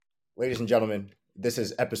Ladies and gentlemen, this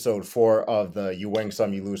is episode 4 of the You Win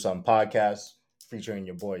Some, You Lose Some podcast featuring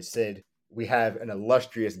your boy Sid. We have an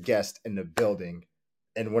illustrious guest in the building.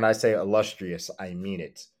 And when I say illustrious, I mean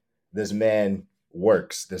it. This man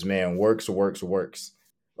works. This man works.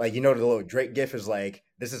 Like, you know, the little Drake gif is like,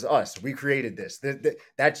 this is us. We created this.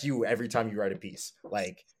 That's you every time you write a piece.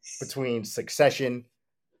 Like, between Succession,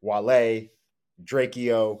 Wale,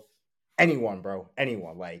 Drakeo, anyone, bro.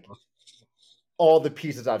 Anyone. Like, all the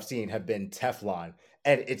pieces I've seen have been Teflon.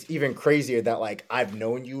 And it's even crazier that, like, I've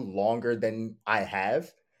known you longer than I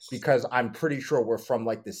have because I'm pretty sure we're from,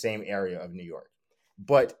 like, the same area of New York.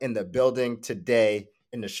 But in the building today,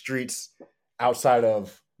 in the streets, outside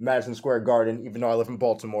of Madison Square Garden, even though I live in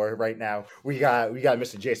Baltimore right now, we got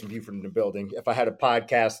Mr. Jayson Buford in the building. If I had a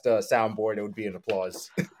podcast soundboard, it would be an applause.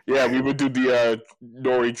 Yeah, we would do the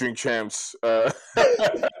Nori Drink Champs. I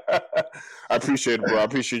appreciate it, bro. I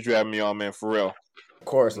appreciate you having me on, man, for real. Of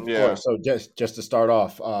course. So just to start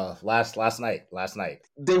off, last night.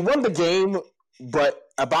 They won the game, but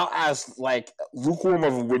about as like lukewarm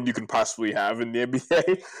of a win you can possibly have in the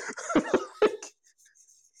NBA.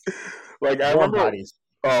 like I remember. Bodies.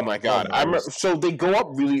 Oh my god! I remember, so they go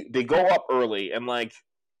up early, and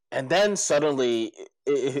then suddenly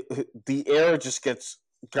the air just gets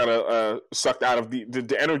kind of sucked out of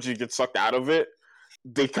the energy gets sucked out of it.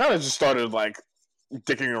 They kind of just started like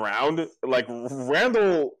dicking around. Like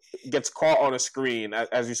Randall gets caught on a screen,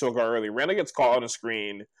 as you saw earlier. Randall gets caught on a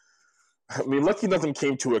screen. I mean, lucky nothing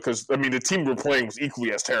came to it because, I mean, the team we're playing was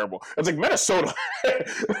equally as terrible. It's like Minnesota.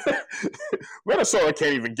 Minnesota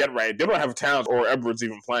can't even get right. They don't have talent or Edwards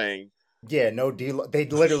even playing. Yeah, no deal. They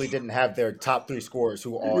literally didn't have their top 3 scorers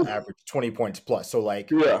who all averaged 20 points plus. So, like,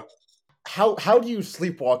 yeah. How do you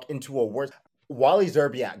sleepwalk into a worse? Wally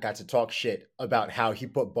Szczerbiak got to talk shit about how he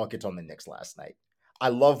put buckets on the Knicks last night. I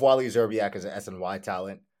love Wally Szczerbiak as an SNY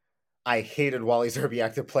talent. I hated Wally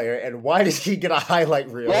Szczerbiak, the player, and why does he get a highlight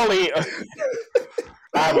reel? Wally,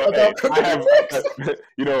 I don't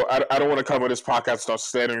want to come on this podcast and start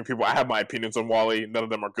slandering people. I have my opinions on Wally. None of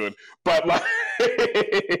them are good, but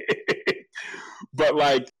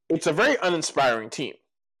it's a very uninspiring team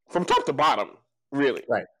from top to bottom, really.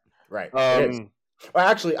 Right. It is. Well,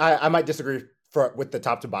 actually, I might disagree with the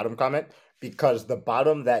top to bottom comment. Because the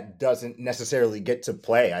bottom that doesn't necessarily get to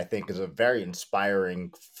play, I think, is a very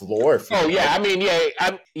inspiring floor.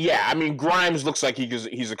 I mean, Grimes looks like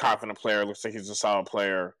he's a confident player. Looks like he's a solid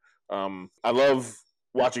player. I love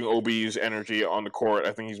watching Obi's energy on the court.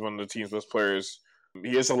 I think he's one of the team's best players.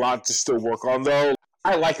 He has a lot to still work on, though.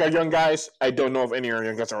 I like our young guys. I don't know if any of our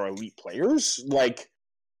young guys are elite players.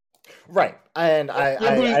 Right, and I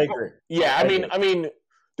agree. Yeah, I mean.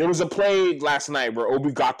 There was a play last night where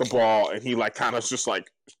Obi got the ball and he kind of just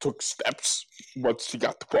took steps once he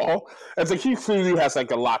got the ball. It's like he clearly has a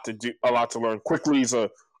lot to learn. Quickly, he's a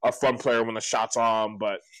fun player when the shot's on,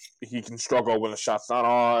 but he can struggle when the shot's not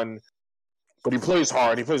on. But he plays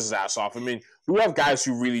hard. He plays his ass off. I mean, we have guys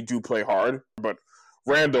who really do play hard, but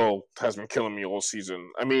Randall has been killing me all season.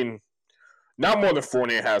 I mean, not more than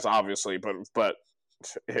Fournier has, obviously, but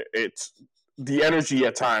it's the energy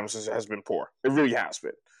at times has been poor. It really has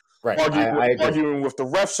been. Right. Arguing with the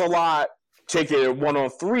refs a lot, taking it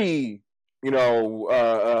 1-on-3,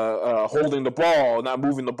 holding the ball, not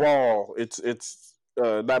moving the ball. It's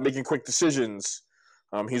not making quick decisions.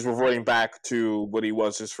 He's reverting back to what he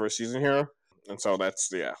was his first season here. And so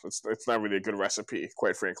it's not really a good recipe,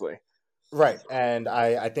 quite frankly. Right. And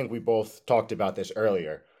I think we both talked about this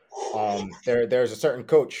earlier. There's a certain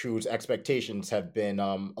coach whose expectations have been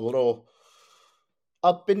a little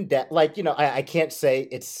up and down. I can't say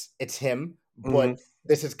it's him, but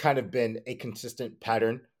this has kind of been a consistent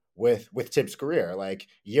pattern with Tibbs' career. Like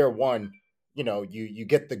year one, you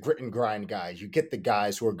get the grit and grind guys, you get the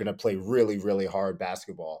guys who are going to play really, really hard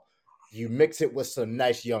basketball. You mix it with some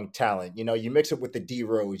nice young talent. You mix it with the D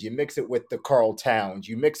Rose, you mix it with the Karl Towns,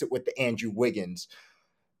 you mix it with the Andrew Wiggins.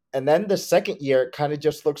 And then the second year, it kind of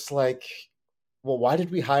just looks like, well, why did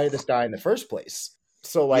we hire this guy in the first place?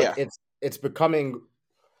 So it's becoming.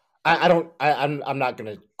 I'm not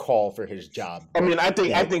going to call for his job. I mean, I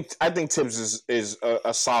think Tibbs is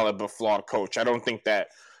a solid but flawed coach. I don't think that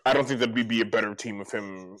we'd be a better team with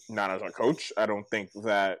him not as our coach. I don't think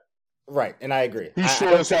that. Right, and I agree. He's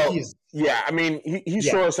sure as hell. Yeah, I mean, he's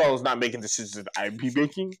sure as hell is not making decisions that I'd be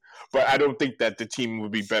making. But I don't think that the team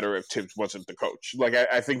would be better if Tibbs wasn't the coach.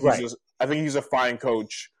 I think he's a fine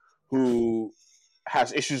coach who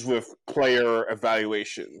has issues with player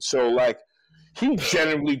evaluation. So he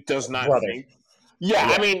generally does not think.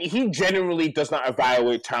 Yeah, I mean, he generally does not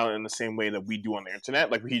evaluate talent in the same way that we do on the internet.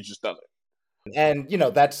 He just doesn't. And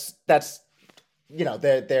that's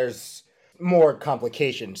there's more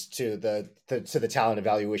complications to the talent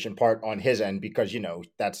evaluation part on his end because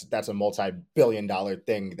that's a multi-billion-dollar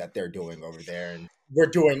thing that they're doing over there, and we're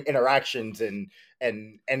doing interactions and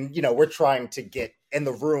we're trying to get in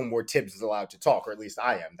the room where Tibbs is allowed to talk, or at least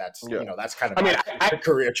I am. That's kind of I mean, my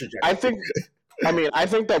career trajectory. I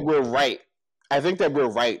think that we're right. I think that we're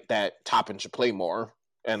right that Toppin should play more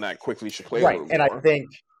and that Quickly should play a little more. And I think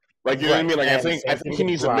like, you know what I mean? Like, I think he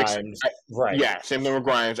needs a mix. Right. Yeah, same thing with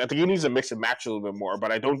Grimes. I think he needs to mix and match a little bit more.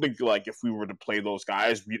 But I don't think, like, if we were to play those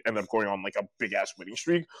guys, we'd end up going on, like, a big-ass winning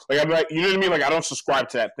streak. Like, I'm like, you know what I mean? Like, I don't subscribe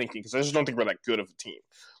to that thinking because I just don't think we're that good of a team.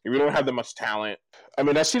 Like, we don't have that much talent. I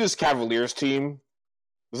mean, I see this Cavaliers team,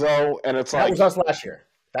 though, and it's like... That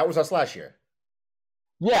was us last year.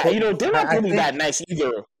 Yeah, they're not really that nice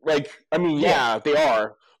either. Like, I mean, yeah, they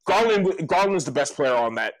are. Garland is the best player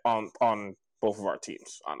on both of our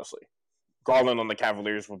teams, honestly. Garland on the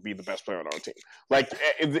Cavaliers would be the best player on our team. Like,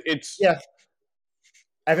 it's... Yeah.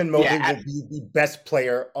 Evan Mobley will be the best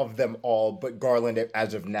player of them all, but Garland,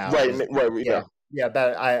 as of now... Right, yeah.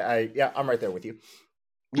 Yeah, I'm right there with you.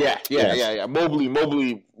 Yeah. Mobley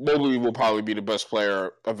will probably be the best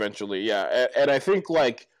player eventually, yeah. And I think,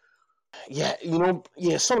 like... Yeah,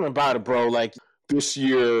 something about it, bro. Like, this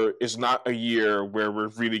year is not a year where we're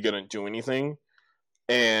really going to do anything.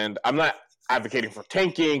 And I'm not advocating for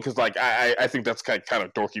tanking because, like, I think that's kind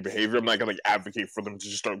of dorky behavior. I'm not going to, like, advocate for them to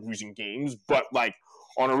just start losing games. But, like,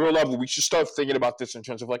 on a real level, we should start thinking about this in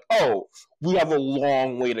terms of, like, oh, we have a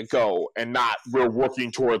long way to go and not we're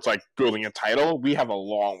working towards, like, building a title. We have a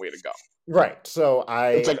long way to go. Right. So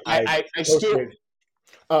I still...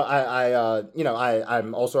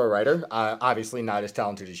 I'm also a writer. Obviously not as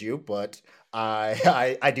talented as you, but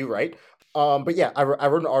I do write. But yeah, I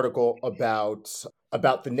wrote an article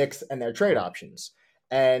about the Knicks and their trade options,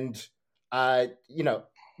 and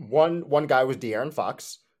one guy was De'Aaron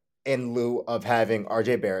Fox in lieu of having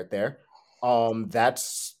RJ Barrett there.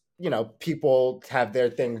 That's people have their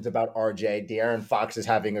things about RJ. De'Aaron Fox is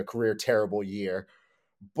having a career terrible year,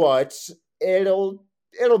 but it'll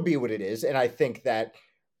be what it is, and I think that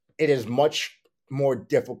it is much more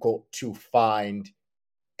difficult to find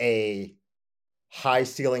a high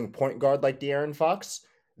ceiling point guard like De'Aaron Fox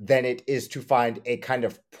than it is to find a kind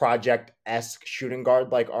of project-esque shooting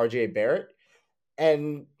guard like RJ Barrett.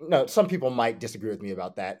 And some people might disagree with me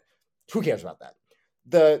about that. Who cares about that?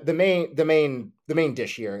 The main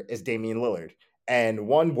dish here is Damian Lillard. And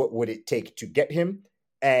what would it take to get him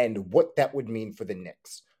and what that would mean for the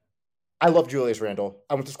Knicks. I love Julius Randle.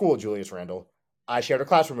 I went to school with Julius Randle. I shared a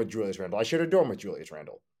classroom with Julius Randle. I shared a dorm with Julius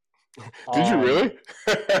Randle. Did you really?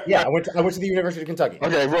 Yeah, I went to the University of Kentucky.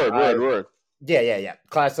 Okay, word. Yeah.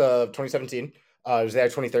 Class of 2017. I was there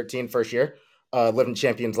 2013, first year. Lived in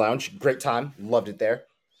Champions Lounge. Great time. Loved it there.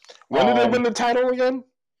 When did they win the title again?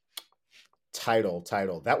 Title.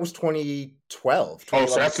 That was 2012. Oh,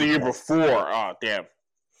 so that's the year before. Oh, damn.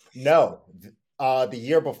 No. The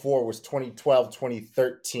year before was 2012,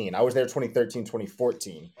 2013. I was there 2013,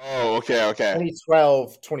 2014. Oh, okay.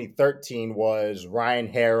 2012, 2013 was Ryan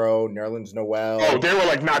Harrow, Nerlens Noel. Oh, they were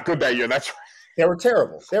like not good that year. That's right. They were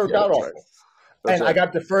terrible. They were god awful. Right. And right. I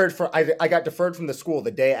got deferred from the school the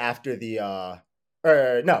day after the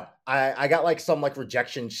I got like some like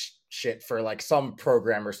rejection shit for like some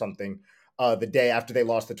program or something the day after they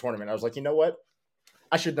lost the tournament. I was like, you know what?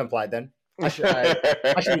 I shouldn't have applied then. I should have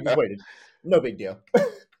just waited. No big deal.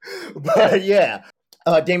 But yeah,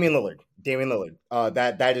 Damian Lillard.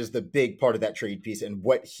 That is the big part of that trade piece and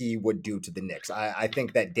what he would do to the Knicks. I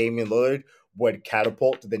think that Damian Lillard would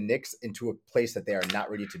catapult the Knicks into a place that they are not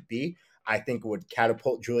ready to be. I think it would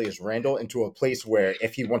catapult Julius Randle into a place where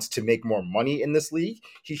if he wants to make more money in this league,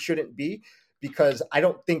 he shouldn't be, because I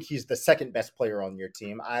don't think he's the second best player on your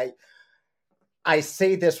team. I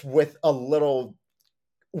say this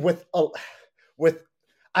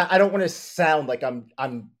I don't want to sound like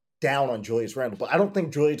I'm down on Julius Randle, but I don't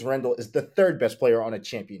think Julius Randle is the third best player on a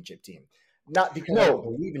championship team. Not because I don't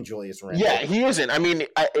believe in Julius Randle. Yeah, he isn't. I mean,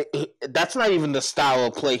 that's not even the style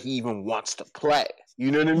of play he even wants to play. You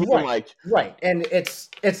know what I mean? Right. And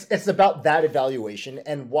it's about that evaluation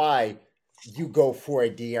and why you go for a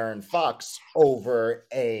De'Aaron Fox over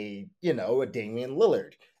a Damian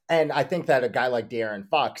Lillard. And I think that a guy like De'Aaron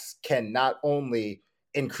Fox can not only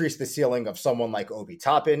increase the ceiling of someone like Obi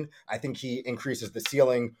Toppin, I think he increases the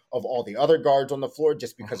ceiling of all the other guards on the floor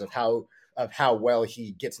just because of how well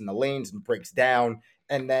he gets in the lanes and breaks down.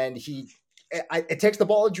 And then it takes the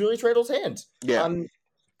ball in Julius Randle's hands. Yeah.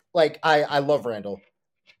 I love Randle.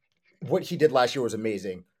 What he did last year was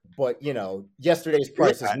amazing. but yesterday's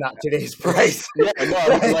price is not today's price. Yeah,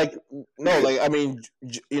 no, I mean,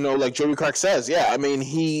 like Joey Clark says, yeah, I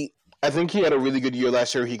mean, I think he had a really good year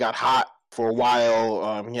last year. He got hot for a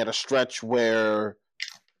while. He had a stretch where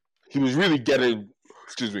he was really getting,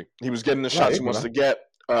 he was getting the shots he wants to get.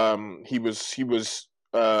 He was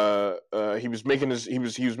making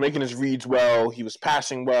his reads well. He was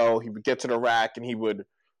passing well. He would get to the rack and he would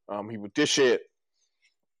dish it.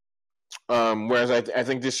 Whereas I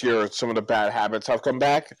think this year some of the bad habits have come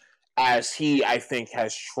back as he, I think,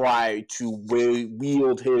 has tried to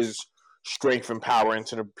wield his strength and power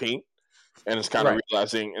into the paint, and it's kind of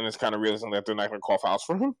realizing that they're not going to call fouls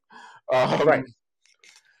for him. Right.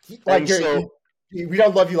 Like we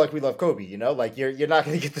don't love you like we love Kobe, like you're not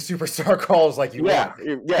going to get the superstar calls like you want.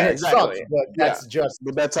 Yeah, exactly. Sucks,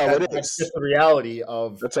 but that's how it is. That's just the reality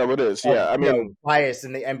of. That's how it is. Yeah, I mean, bias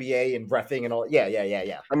in the NBA and reffing and all.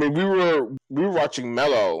 Yeah. I mean, we were watching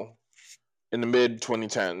Melo in the mid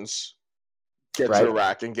 2010s get to the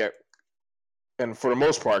rack and for the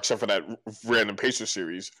most part, except for that random Pacers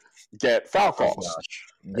series, get foul calls.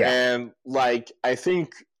 And I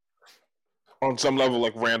think. On some level,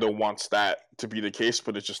 Randall wants that to be the case,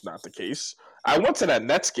 but it's just not the case. I went to that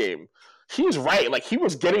Nets game. He's right. He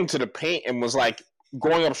was getting to the paint and was,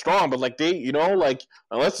 going up strong, but, they,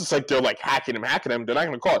 unless it's they're, hacking him, they're not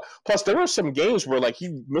going to call it. Plus, there were some games where,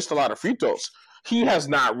 he missed a lot of free throws. He has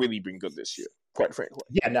not really been good this year, quite frankly.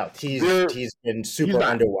 Yeah, no, he's been super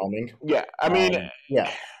underwhelming. Yeah, I mean,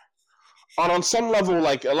 on some level,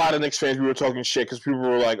 a lot of Knicks fans, we were talking shit because people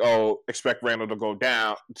were like, "Oh, expect Randall to go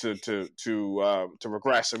down to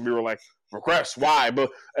regress," and we were like, "Regress? Why?" But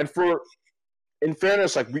in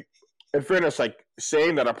fairness,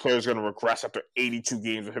 saying that a player is going to regress after 82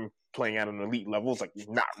 games of him playing at an elite level is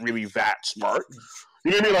not really that smart.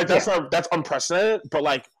 You know what I mean? That's unprecedented.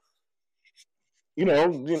 But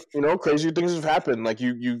crazy things have happened.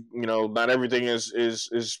 Not everything is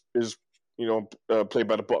played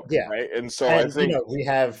by the book, right? And so I think we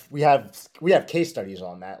have case studies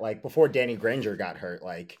on that. Before Danny Granger got hurt,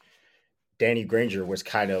 Danny Granger was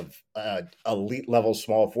kind of elite level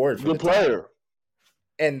small forward for the player,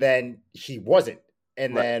 and then he wasn't,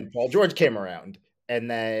 and then Paul George came around, and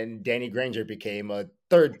then Danny Granger became a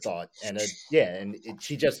third thought, and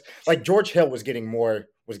she just George Hill was getting more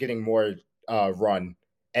run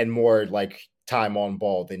and more time on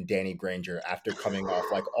ball than Danny Granger after coming off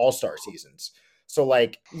all-star seasons. So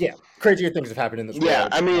crazier things have happened in this world. Yeah,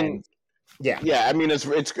 I mean,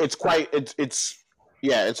 it's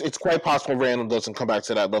quite possible Randall doesn't come back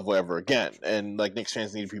to that level ever again, and Knicks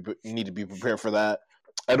fans need to be prepared for that.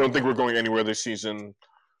 I don't think we're going anywhere this season.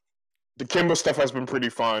 The Kimba stuff has been pretty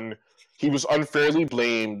fun. He was unfairly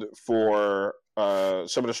blamed for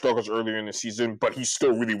some of the struggles earlier in the season, but he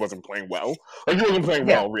still really wasn't playing well. He wasn't playing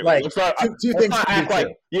well, really. Let's not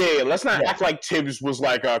act like Tibbs was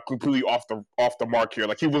completely off the mark here.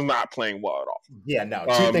 He was not playing well at all. Yeah, no.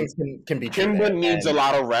 Two things can be true. Kimba needs a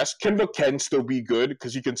lot of rest. Kimba can still be good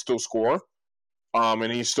because he can still score,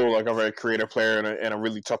 and he's still a very creative player and a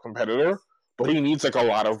really tough competitor. But he needs a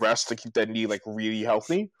lot of rest to keep that knee really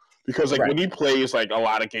healthy. Because when he plays a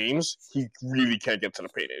lot of games, he really can't get to the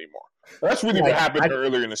paint anymore. That's really what happened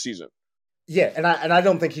earlier in the season. Yeah, and I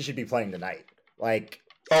don't think he should be playing tonight.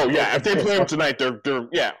 If they play him tonight, they're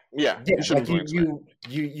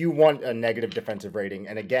you want a negative defensive rating,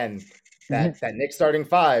 and again, that Knicks starting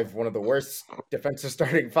five, one of the worst defensive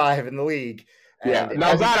starting five in the league. Yeah,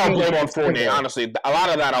 now that I'll blame on Fournier. Honestly, a lot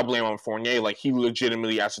of that I'll blame on Fournier. He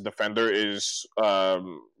legitimately, as a defender, is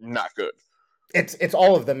not good. It's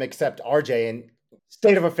all of them except RJ. And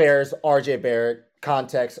state of affairs, RJ Barrett.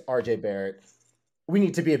 Context, RJ Barrett. We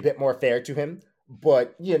need to be a bit more fair to him,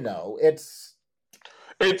 but it's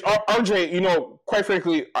RJ. Quite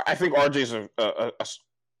frankly, I think RJ's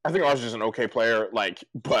RJ's an okay player.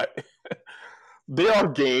 But there are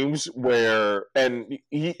games where, and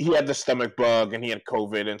he had the stomach bug and he had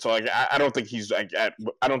COVID, and so I don't think he's I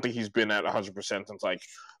don't think he's been at 100% since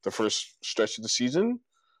the first stretch of the season.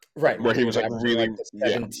 Right. Where he was really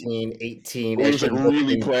 17, 18. He was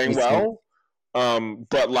really playing well.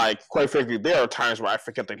 But quite frankly, there are times where I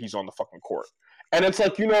forget that he's on the fucking court. And it's I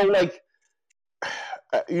don't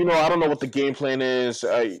know what the game plan is.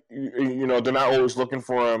 They're not always looking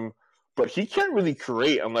for him, but he can't really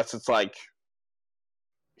create unless it's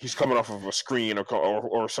he's coming off of a screen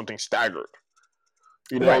or something staggered.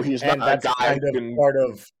 He's not a guy who can part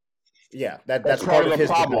of that's part of his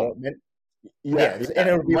development. Yeah, and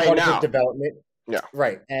it would be part of his development. Yeah,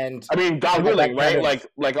 right. And I mean, God willing, right?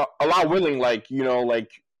 A lot willing,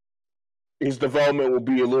 his development will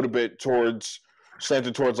be a little bit towards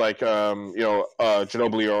slanted towards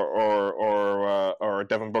Ginobili or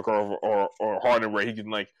Devin Booker or Harden, where he can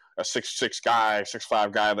like a 6'6" guy,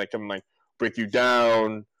 6'5" guy that can like break you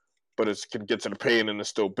down, but it can get to the paint and it's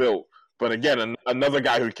still built. But again, another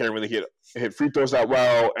guy who can't really hit free throws that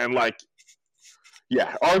well, and like,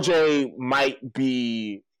 yeah, RJ might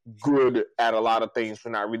be good at a lot of things,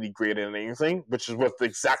 but not really great at anything, which is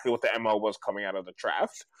exactly what the ML was coming out of the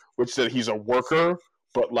draft, which said he's a worker,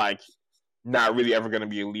 but like not really ever going to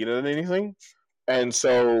be a leader in anything. And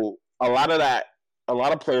so a lot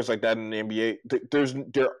of players like that in the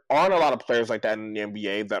NBA, there aren't a lot of players like that in the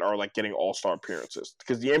NBA that are like getting all-star appearances,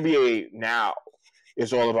 because the NBA now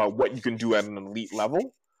is all about what you can do at an elite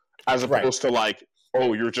level, as opposed to like,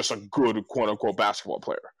 oh, you're just a good quote-unquote basketball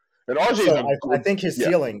player. And RJ, I think his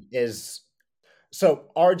ceiling is, so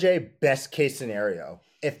RJ, best case scenario,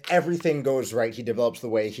 if everything goes right, he develops the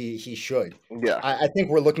way he should. Yeah, I think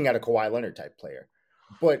we're looking at a Kawhi Leonard type player.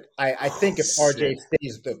 But I think if RJ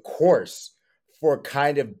stays the course for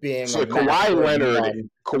kind of being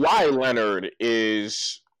Kawhi Leonard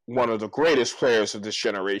is one of the greatest players of this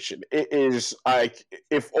generation. It is like,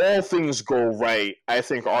 if all things go right, I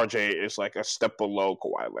think RJ is like a step below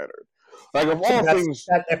Kawhi Leonard. Like,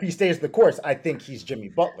 if he stays the course, I think he's Jimmy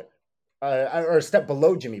Butler, or a step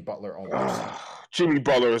below Jimmy Butler almost. Jimmy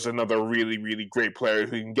Butler is another really, really great player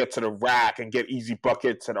who can get to the rack and get easy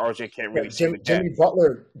buckets, and RJ can't really. Jimmy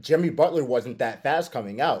Butler wasn't that fast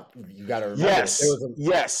coming out. You got to remember.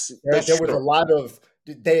 Yes, there was a lot of.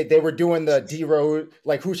 They were doing the D-Rose,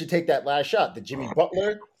 like, who should take that last shot, the Jimmy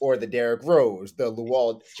Butler or the Derrick Rose, the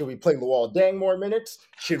Luol. Should we play Luol Deng more minutes?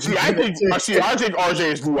 I think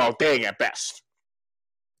RJ is Luol Deng at best.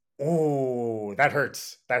 Ooh, that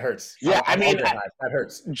hurts. Yeah, that hurts.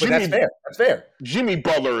 But that's fair. That's fair. Jimmy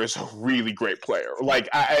Butler is a really great player. Like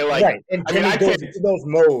I goes into those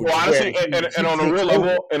modes. Well, honestly, and on a real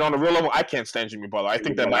level, I can't stand Jimmy Butler. I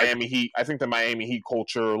think that Miami Heat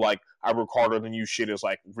culture, like, I work harder than you shit, is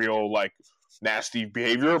like real like nasty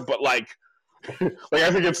behavior. But like,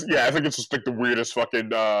 I think it's just like the weirdest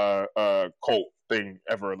fucking cult thing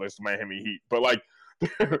ever, like the Miami Heat.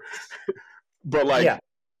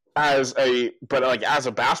 As a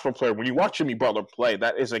basketball player, when you watch Jimmy Butler play,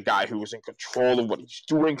 that is a guy who is in control of what he's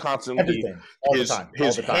doing constantly. His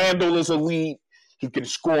handle is elite. He can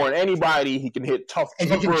score on anybody. He can hit tough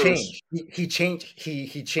jumpers. And he can change.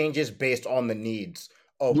 He changes based on the needs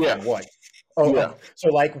of what. So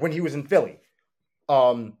like when he was in Philly,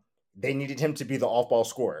 they needed him to be the off-ball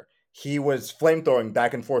scorer. He was flamethrowing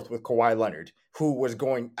back and forth with Kawhi Leonard, who was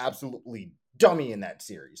going absolutely dummy in that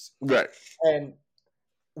series. Right. And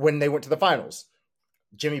when they went to the finals,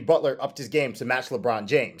 Jimmy Butler upped his game to match LeBron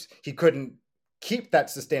James. He couldn't keep that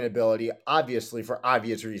sustainability, obviously, for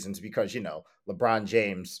obvious reasons, because, LeBron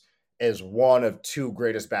James is one of two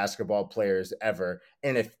greatest basketball players ever.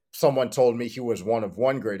 And if someone told me he was one of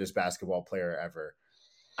one greatest basketball player ever,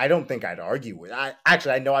 I don't think I'd argue with. I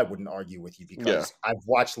know I wouldn't argue with you, because I've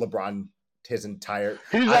watched LeBron his entire.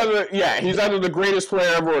 He's either the greatest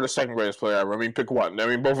player ever or the second greatest player ever. I mean, pick one. I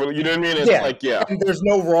mean, both. You know what I mean? It's And there's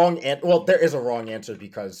no wrong answer. Well, there is a wrong answer,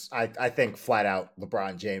 because I think flat out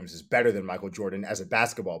LeBron James is better than Michael Jordan as a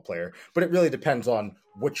basketball player. But it really depends on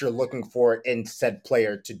what you're looking for in said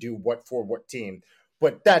player to do what for what team.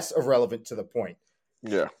 But that's irrelevant to the point.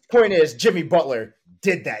 Yeah. Point is, Jimmy Butler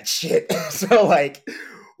did that shit. So like,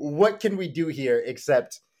 what can we do here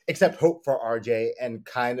except hope for RJ and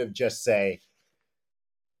kind of just say,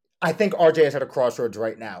 I think RJ is at a crossroads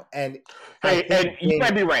right now. And you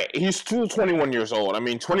might be right. He's still 21 years old. I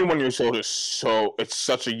mean, 21 years old it's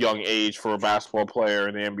such a young age for a basketball player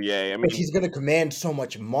in the NBA. I mean, but he's going to command so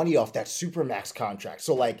much money off that Supermax contract.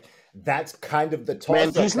 So like, that's kind of the toss.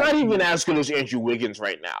 Man, he's not even as good as Andrew Wiggins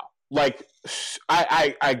right now. Like,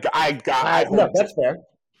 that's fair.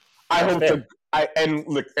 And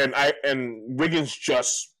Wiggins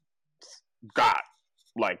just got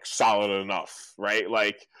like solid enough, right?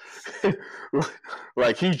 Like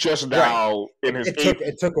he just now in his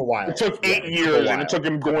it took a while. It took 8 years, and it took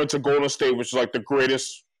him going to Golden State, which is like the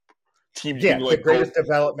greatest team. The greatest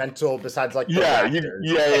developmental besides like you can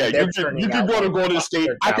go to Golden State.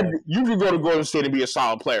 You can go to Golden State and be a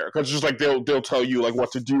solid player, because just like they'll tell you like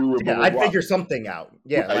what to do. I'd figure something out.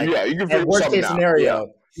 You can figure worst case scenario. out.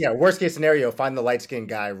 Worst case scenario, find the light skinned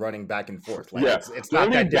guy running back and forth. Like, it's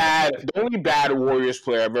not that difficult. The only bad Warriors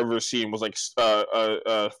player I've ever seen was like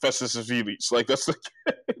Festus Ezeli. Like that's and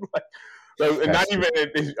not even.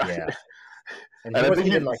 And he wasn't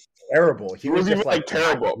even like terrible. He wasn't even like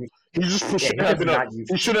terrible. He shouldn't have been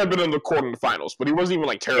on the court in the finals, but he wasn't even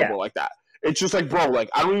like terrible like that. It's just like, bro, like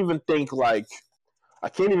I don't even think like I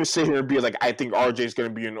can't even sit here and be like, I think RJ is going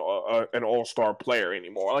to be an all-star player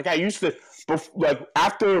anymore. Like I used to, like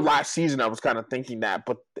after last season, I was kind of thinking that.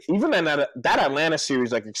 But even in that Atlanta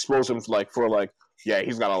series, like exposed him yeah,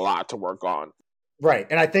 he's got a lot to work on. Right,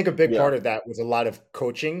 and I think a big part of that was a lot of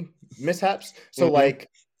coaching mishaps. So like,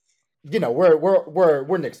 you know,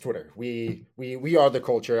 we're Knicks Twitter. We are the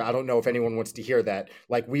culture. I don't know if anyone wants to hear that.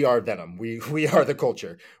 Like we are Venom. We are the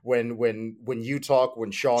culture. When you talk,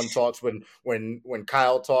 when Sean talks, when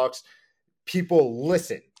Kyle talks, people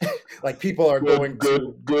listen. Like people are good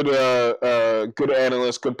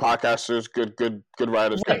analysts, good podcasters, good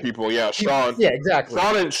writers, good people. Yeah, Sean. Yeah,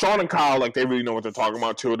 exactly. Sean and Kyle, like they really know what they're talking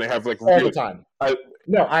about too. They have like all the time. I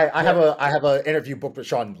have an interview booked with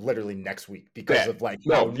Sean literally next week because of like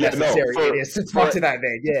how necessary it is to talk to that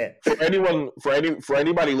man. Yeah. For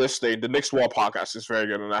anybody listening, the Knicks Wall podcast is very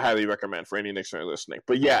good, and I highly recommend for any Knicks fan listening.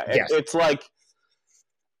 But yeah, it's like.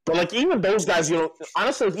 But, like, even those guys, you know,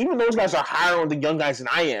 honestly, even those guys are higher on the young guys than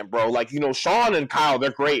I am, bro. Like, you know, Sean and Kyle, they're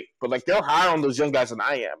great. But, like, they're higher on those young guys than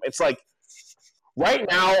I am. It's like, right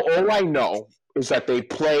now, all I know is that they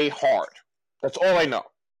play hard. That's all I know.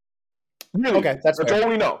 Really. Okay, that's all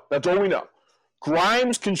we know. That's all we know.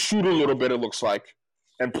 Grimes can shoot a little bit, it looks like,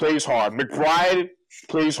 and plays hard. McBride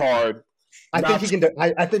plays hard. I think he can.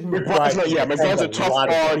 I think McBride's a tough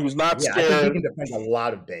guard. He's not scared. I think he can defend a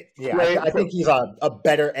lot of bait. Yeah, I think he's a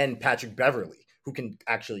better end Patrick Beverley who can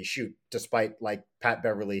actually shoot, despite like Pat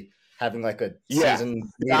Beverley having like a season.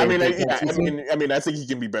 I think he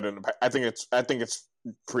can be better than. I think it's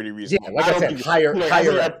pretty reasonable. Yeah, like I said, higher.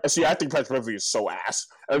 I think Patrick Beverley is so ass,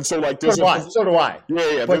 and so like so do I.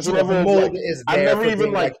 Yeah. But there's a level of like, I've never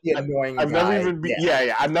even like the annoying. I've never even been.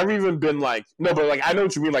 Yeah. I've never even been like no, but like I know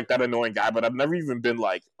what you mean, like that annoying guy. But I've never even been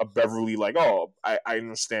like a Beverly. Like I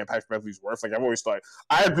understand Patrick Beverly's worth. Like I've always thought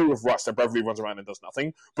I agree with Russ that Beverly runs around and does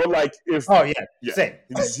nothing. But like if same.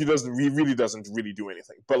 He doesn't. He really doesn't really do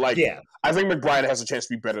anything. But like I think McBride has a chance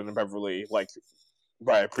to be better than Beverly. Like.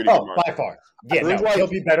 By a pretty good margin. By far. Yeah, he'll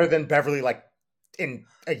be better than Beverly like in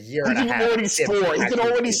a year and a half. He can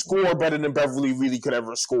already score better than Beverly really could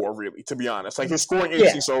ever score, really, to be honest. Like his scoring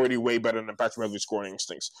instincts are already way better than Patrick Beverly's scoring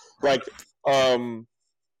instincts. Like,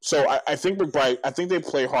 so I think McBride, I think they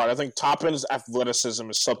play hard. I think Toppin's athleticism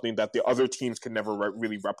is something that the other teams can never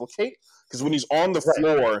really replicate. Because when he's on the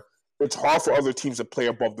floor, it's hard for other teams to play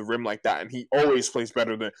above the rim like that, and he always plays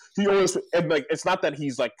better than it's not that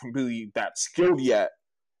he's like completely that skilled yet,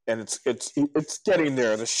 and it's getting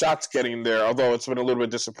there. The shot's getting there, although it's been a little bit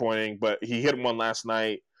disappointing. But he hit one last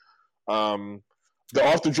night. The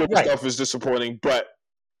off the dribble stuff is disappointing, but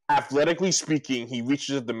athletically speaking, he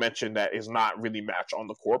reaches a dimension that is not really matched on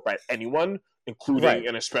the court by anyone, including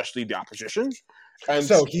and especially the opposition. And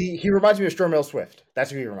so he reminds me of Stromile Swift.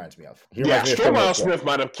 That's who he reminds me of. Stromile Swift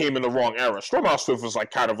might have came in the wrong era. Stromile Swift was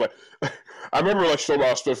like kind of like I remember like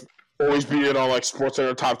Stromile Swift always being on like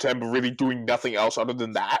SportsCenter top 10, but really doing nothing else other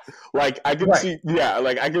than that. Like I could see,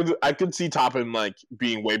 I could see Toppin like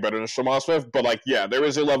being way better than Stromile Swift, but like there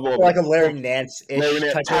is a level of like a Larry Nance.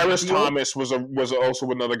 Tyrese Thomas was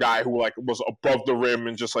also another guy who like was above the rim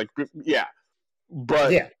and just like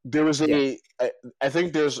But there was I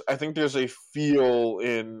think there's a feel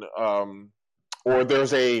in or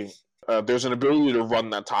there's an ability to run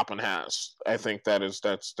that Toppin has. I think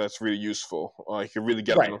that's really useful. You can really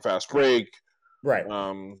get on a fast break. Right.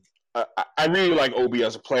 I really like Obi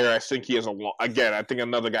as a player. I think he has I think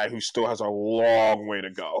another guy who still has a long way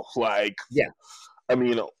to go. I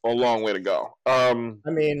mean, a long way to go. I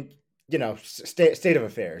mean, you know, state of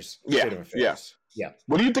affairs. Yeah.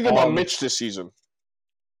 What do you think about Mitch this season?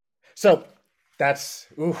 So that's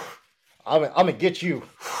I'm gonna get you.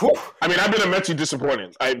 Whew. I mean, I've been immensely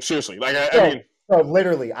disappointed. Seriously, like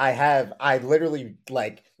literally, I literally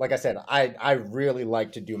like I said, I really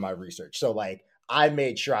like to do my research. So like, I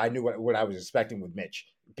made sure I knew what I was expecting with Mitch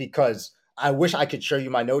because I wish I could show you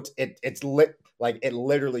my notes. It's lit like it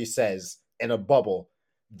literally says in a bubble,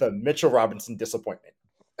 the Mitchell Robinson disappointment.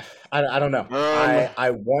 I don't know. I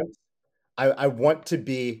want to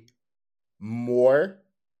be more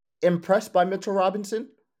impressed by Mitchell Robinson,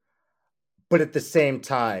 but at the same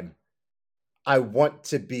time, I want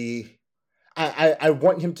to be I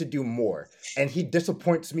want him to do more. And he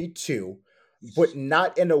disappoints me too, but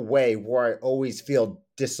not in a way where I always feel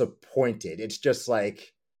disappointed. It's just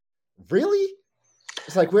like, really?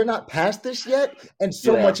 It's like we're not past this yet. And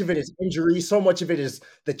so much of it is injury, so much of it is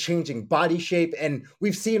the changing body shape. And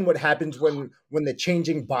we've seen what happens when the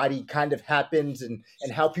changing body kind of happens and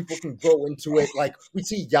how people can grow into it. Like we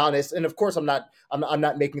see Giannis, and of course I'm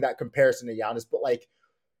not making that comparison to Giannis, but like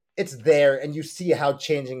it's there and you see how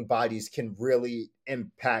changing bodies can really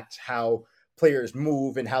impact how players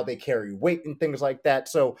move and how they carry weight and things like that.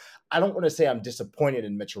 So I don't want to say I'm disappointed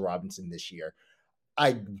in Mitchell Robinson this year.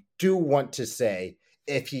 I do want to say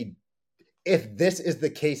if this is the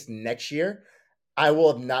case next year, I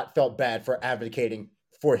will have not felt bad for advocating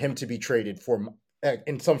for him to be traded for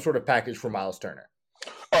in some sort of package for Miles Turner.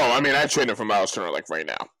 Oh, I mean, I'd trade him for Miles Turner like right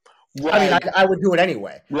now. Like, I mean, I would do it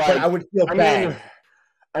anyway, but I would feel bad.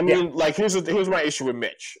 Like here's my issue with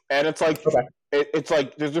Mitch, and it's like it's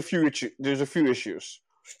like there's a few issues.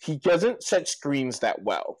 He doesn't set screens that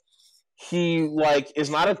well. He like is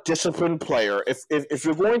not a disciplined player. If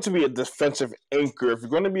you're going to be a defensive anchor, if you're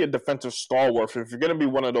going to be a defensive stalwart, if you're going to be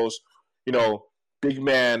one of those, big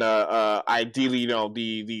man, ideally,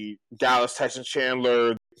 the Dallas Tyson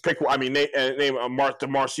Chandler, name the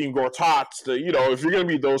Marcin Gortats, if you're going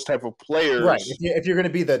to be those type of players, right? If you're going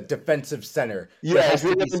to be the defensive center, there has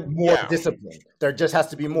to be more discipline. There just has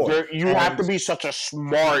to be more. You have to be such a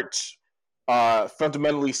smart,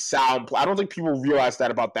 fundamentally sound. I don't think people realize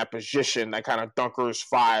that about that position, that kind of dunker's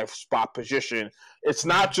 5 spot position. It's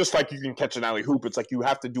not just like you can catch an alley hoop. It's like you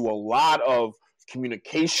have to do a lot of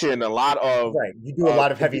communication, a lot of you do a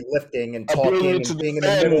lot of heavy lifting and talking and being in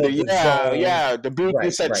the middle of the zone. The ability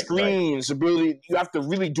to set screens, you have to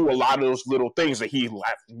really do a lot of those little things that he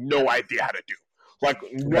has no idea how to do,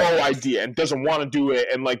 idea, and doesn't want to do it,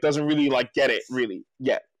 and like doesn't really like get it really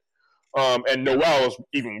yet. And Noel is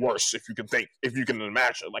even worse if you can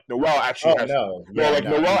imagine. Like Noel actually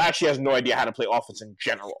Noel actually has no idea how to play offense in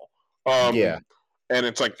general. And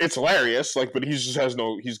it's like it's hilarious, but he's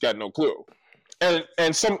got no clue. And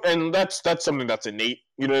that's something that's innate.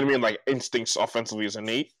 You know what I mean? Like instincts offensively is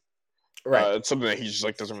innate. Right. It's something that he just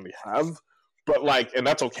doesn't really have. But and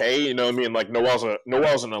that's okay. You know what I mean? Like Noel's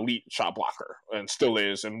an elite shot blocker and still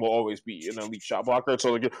is and will always be an elite shot blocker.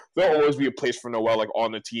 So there'll always be a place for Noel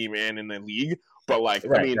on the team and in the league. But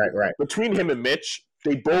between him and Mitch,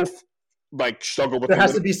 they both struggle with. There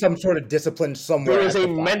has to be some sort of discipline somewhere.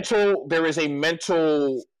 There is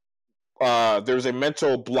a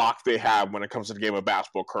mental block they have when it comes to the game of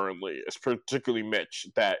basketball currently. It's particularly Mitch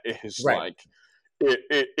that is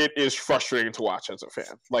it is frustrating to watch as a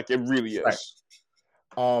fan. Like it really is.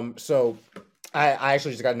 Right. So I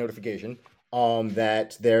actually just got a notification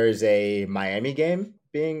that there is a Miami game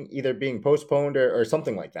being postponed or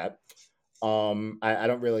something like that. I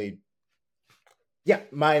don't really. Yeah,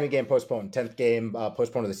 Miami game postponed. 10th game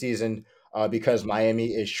postponed of the season because Miami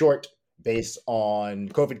is short based on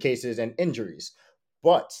COVID cases and injuries.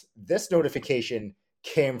 But this notification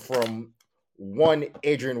came from one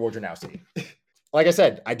Adrian Wojnarowski. Like I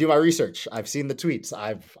said, I do my research. I've seen the tweets.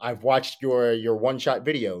 I've watched your one-shot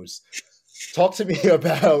videos. Talk to me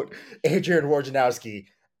about Adrian Wojnarowski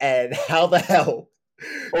and how the hell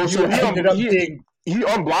he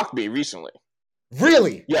unblocked me recently.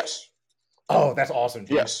 Really? Yes. Oh, that's awesome,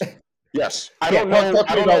 dude. Yes. I don't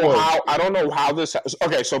know how this happens.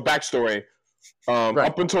 Okay, so backstory.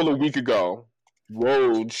 Up until a week ago,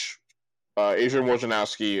 Woj, Adrian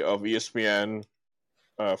Wojnarowski of ESPN,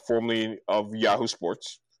 formerly of Yahoo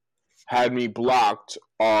Sports, had me blocked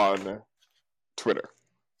on Twitter.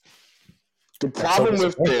 The problem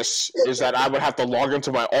with this is that I would have to log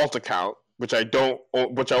into my alt account, which I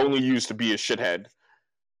only use to be a shithead,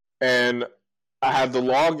 and I had to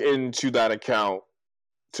log into that account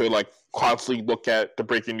to constantly look at the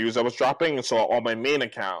breaking news I was dropping, and so on my main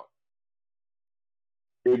account,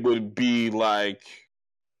 it would be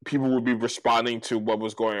people would be responding to what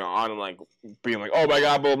was going on and being like, "Oh my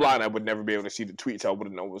god," blah blah, and I would never be able to see the tweets. I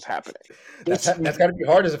wouldn't know what was happening. That's got to be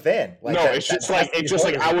hard as a fan. It's just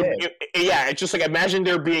like imagine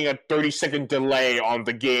there being a 30-second delay on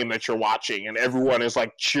the game that you're watching, and everyone is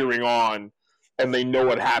cheering on, and they know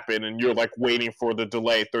what happened, and you're waiting for the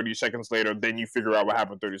delay 30 seconds later. Then you figure out what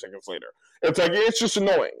happened 30 seconds later. It's just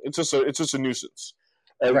annoying. It's just a nuisance.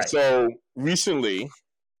 And so recently.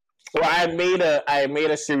 Well, I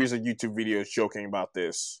made a series of YouTube videos joking about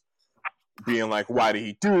this, being like, why did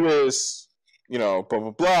he do this? Blah,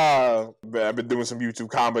 blah, blah. I've been doing some YouTube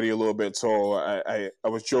comedy a little bit, so I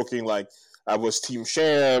was joking I was Team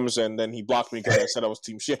Shams, and then he blocked me because I said I was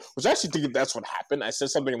Team Shams. I was actually thinking that's what happened. I said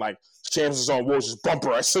something like, Shams is on Woj's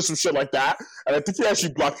bumper. I said some shit like that, and I think he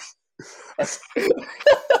actually blocked me. I'm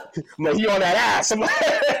like, he on that ass. I'm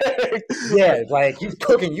he's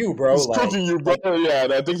cooking you, bro. He's cooking you, bro. Yeah,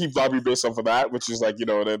 and I think he blocked me based off of that, which is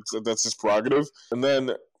that's his prerogative. And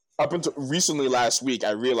then up until recently last week, I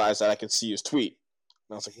realized that I could see his tweet.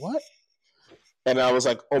 And I was like, what? And I was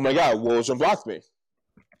like, oh my god, Woj unblocked me.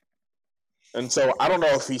 And so I don't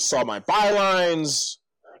know if he saw my bylines.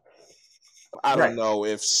 I don't Right. know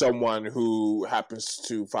if someone who happens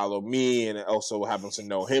to follow me and also happens to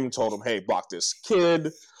know him told him, "Hey, block this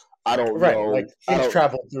kid." I don't Right. know. Like things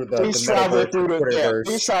travel through the Things travel metaverse, the through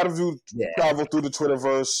things Twitterverse. Yeah. travel through the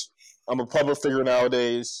Twitterverse. I'm a public figure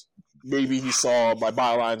nowadays. Maybe he saw my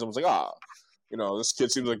bylines and was like, this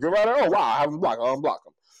kid seems like a good writer. Oh wow, I have him blocked. I'll unblock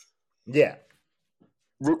him. Yeah.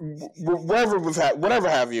 Whatever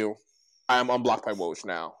have you, I am unblocked by Woj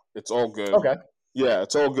now. It's all good. Okay. Yeah,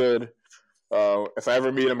 it's all good. If I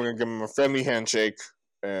ever meet him, I'm gonna give him a friendly handshake,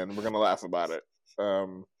 and we're gonna laugh about it.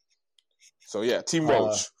 So yeah, Team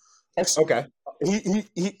Woj. Okay.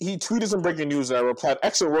 He tweeted some breaking news, and I replied,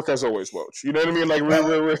 "Excellent work as always, Woj." You know what I mean? Like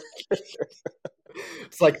we're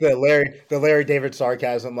It's like the Larry David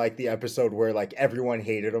sarcasm, like the episode where like everyone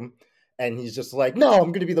hated him. And he's just like, no,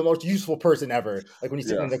 I'm going to be the most useful person ever. Like when he's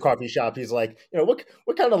sitting in the coffee shop, he's like, what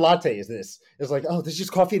kind of latte is this? It's like, oh, this is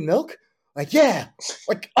just coffee and milk? Like, yeah.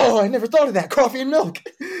 Like, oh, I never thought of that. Coffee and milk.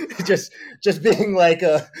 just being like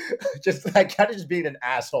just like kind of just being an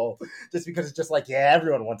asshole. Just because it's just like, yeah,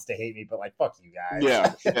 everyone wants to hate me, but like, fuck you guys.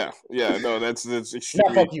 Yeah. No, that's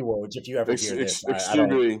extremely. Not fuck you, Woj, if you ever hear this. I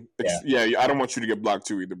don't want you to get blocked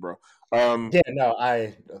too either, bro.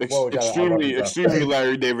 Extremely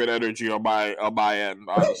Larry David energy on my end,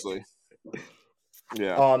 honestly.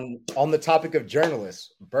 Yeah. On the topic of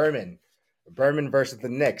journalists, Berman versus the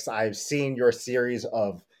Knicks. I've seen your series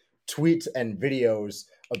of tweets and videos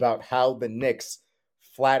about how the Knicks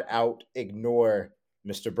flat out ignore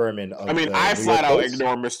Mr. Berman. I flat out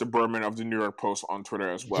ignore Mr. Berman of the New York Post on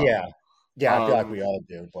Twitter as well. Yeah, I feel like we all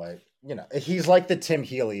do, but he's like the Tim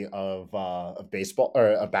Healy of baseball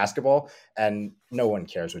or of basketball, and no one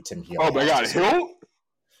cares what Tim Healy. Oh my God,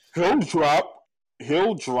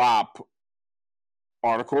 he'll drop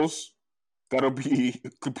articles that'll be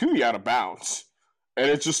completely out of bounds, and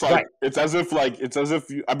it's just like it's as if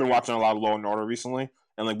I've been watching a lot of Law and Order recently,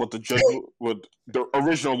 and like what the judge with the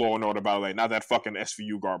original Law and Order, by the way, not that fucking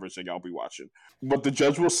SVU garbage that y'all be watching. But the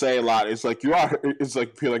judge will say a lot. It's like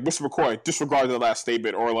Mr. McCoy, disregard the last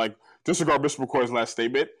statement, or like disregard Mr. McCoy's last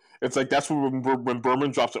statement. It's like that's when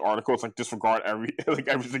Berman drops an article. It's like disregard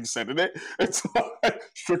everything said in it. It's like,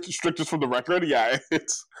 strictest from the record. Yeah,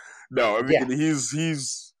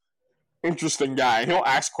 he's interesting guy. He'll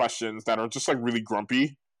ask questions that are just like really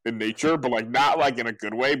grumpy in nature, but like not like in a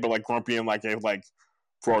good way, but like grumpy in like a like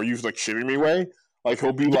for our use like shitting me way. Like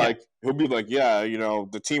he'll be like, yeah,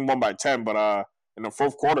 the team won by 10, but in the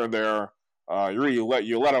fourth quarter there, you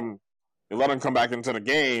let him come back into the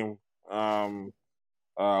game.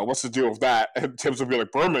 What's the deal with that? And Tibbs will be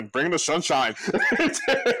like, Berman, bring the sunshine.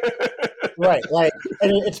 Right, like,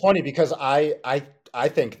 and it's funny because I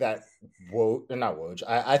think that not Woj.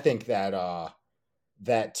 I think that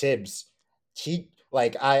that Tibbs,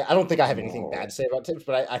 I don't think I have anything bad to say about Tibbs,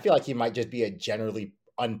 but I feel like he might just be a generally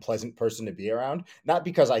unpleasant person to be around. Not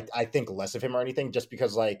because I think less of him or anything, just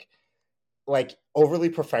because like overly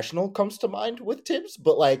professional comes to mind with Tibbs,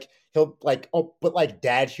 but like he'll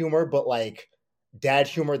dad humor, but like dad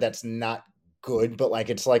humor that's not good, but like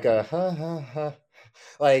it's like a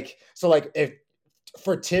like, so like if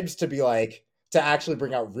for Tibbs to be like to actually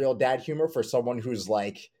bring out real dad humor for someone who's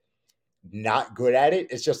like not good at it,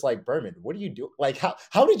 it's just like, Berman, what do you do? Like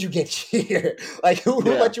how did you get here? Like who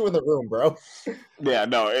let you in the room, bro? Yeah,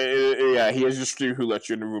 no, he has just who let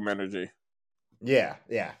you in the room energy. Yeah.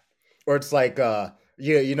 Or it's like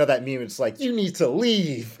you know that meme, it's like, you need to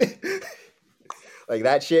leave. Like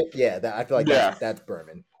that shit. Yeah, I feel like that's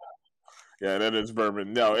Berman. Yeah, that is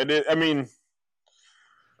Berman. No, I mean,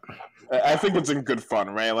 I think it's in good fun,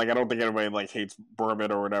 right? Like I don't think anybody like hates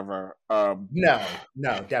Berman or whatever. No,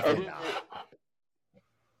 definitely not.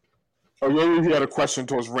 Maybe he had a question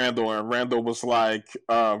towards Randall, and Randall was like,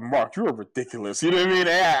 "Mark, you are ridiculous." You know what I mean?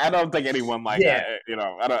 I don't think anyone like that.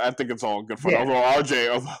 I think it's all good fun.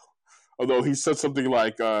 Yeah. Although he said something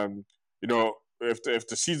like, if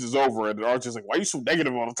the season's over, and RJ's like, "Why are you so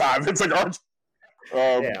negative all the time?" It's like RJ.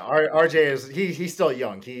 RJ is he's still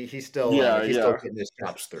young. He's still getting his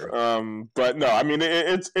chops through. But no, I mean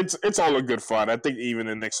it's all in good fun. I think even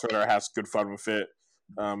the Knicks Twitter has good fun with it.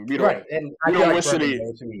 We don't wish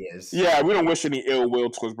any ill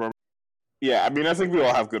will towards Berman. Yeah, I mean, I think we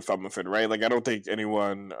all have good fun with it, right? Like, I don't think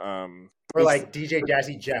anyone or like DJ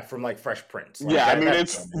Jazzy Jeff from like Fresh Prince. Like,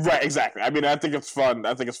 it's fun. Right, exactly. I mean, I think it's fun.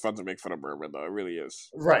 I think it's fun to make fun of Berman, though. It really is.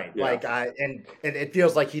 Right. Yeah. Like and it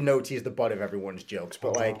feels like he knows he's the butt of everyone's jokes,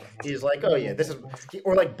 but like he's like, oh yeah, this is,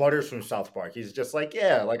 or like Butters from South Park. He's just like,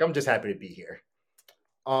 yeah, like I'm just happy to be here.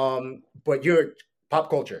 But you're pop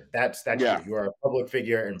culture. That's you. You are a public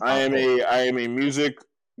figure, and I am a music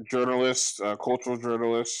journalist, cultural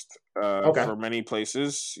journalist for many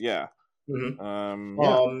places. Yeah. Mhm.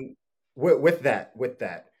 Yeah. With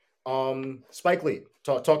that, Spike Lee.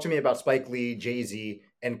 Talk to me about Spike Lee, Jay-Z,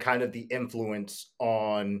 and kind of the influence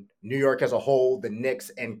on New York as a whole, the Knicks,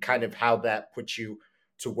 and kind of how that puts you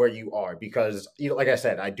to where you are. Because, like I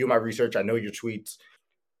said, I do my research. I know your tweets.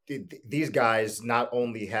 These guys not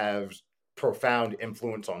only have profound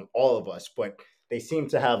influence on all of us, but they seem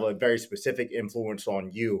to have a very specific influence on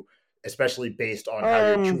you, especially based on how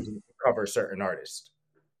you're Um, choosing to cover certain artists.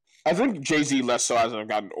 I think Jay-Z less so as I've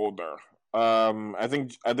gotten older. I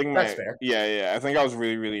think That's my fair. yeah. I think I was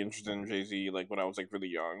really really interested in Jay-Z like when I was like really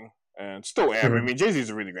young, and still am. I Mhm. mean, Jay-Z is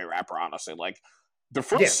a really great rapper, honestly. Like the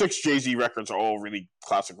first Yeah, six Jay-Z records are all really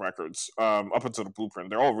classic records. Up until the Blueprint,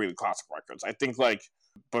 they're all really classic records. I think like,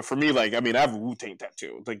 but for me, like I mean, I have a Wu-Tang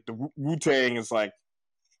tattoo. Like the Wu-Tang is like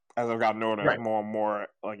as I've gotten older, has right. more and more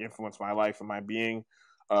like influenced my life and my being.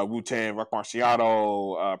 Wu-Tang, Rock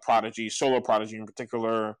Marciano, Prodigy, Solo Prodigy in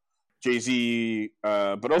particular, Jay-Z,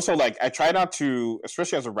 but also like I try not to,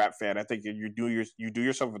 especially as a rap fan. I think you do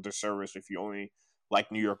yourself a disservice if you only like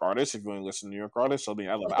New York artists, if you only listen to New York artists. So I mean,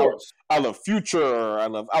 Of course. I love Future, I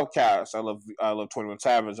love Outkast, I love 21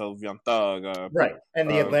 Savage, I love Young Thug. Right. And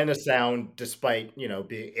the Uh, Atlanta sound, despite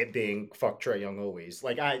it being fuck Trey Young always.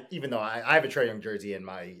 Like even though I have a Trey Young jersey in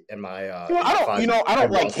my closet, I I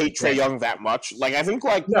don't like love hate Trey Atlanta. Young that much. Like I think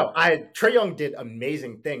like No, I Trey Young did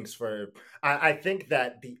amazing things for. I think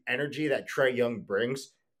that the energy that Trey Young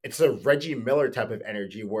brings, it's a Reggie Miller type of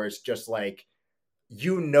energy where it's just like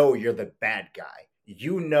you're the bad guy.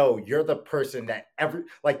 You're the person that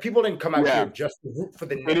people didn't come out here yeah, just to root for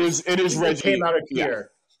the Knicks. it is People came Reggie. out of Yeah,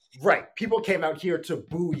 here, right? People came out here to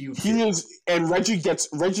boo you he too. is, and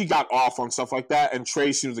Reggie got off on stuff like that, and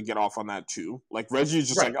Trey seems to get off on that too. Like Reggie's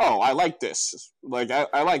just like, Right, oh, I like this. Like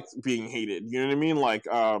I like being hated. You know what I mean?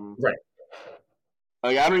 right.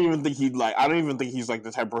 Like I don't even think he's like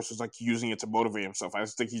the type of person who's like using it to motivate himself. I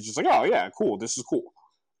just think he's just like, oh yeah, cool, this is cool.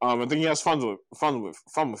 I think he has fun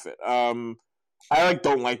with it. I like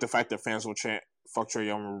don't like the fact that fans will chant "fuck Trey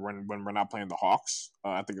Young" when we're not playing the Hawks.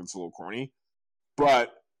 I think it's a little corny, but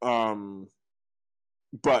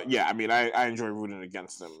yeah, I mean, I enjoy rooting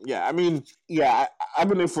against them. Yeah, I mean, yeah, I've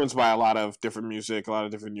been influenced by a lot of different music, a lot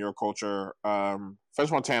of different New York culture. French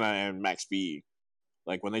Montana and Max B,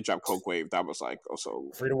 like when they dropped Coke Wave, that was like also,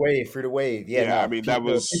 Free to wave, free to wave. Yeah, yeah. I no, mean, that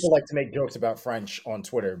was, people like to make jokes about French on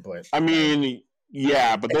Twitter, but I like mean,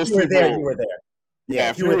 yeah, but if those you were there, you people, were there. Yeah, yeah.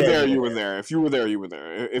 if If you you were were there, there, you were you were there. there. If you were there, you were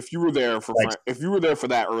there. If you were there for Like If you were there for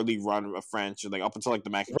that early run of French, like up until like the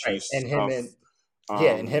mac and right, cheese and him stuff, and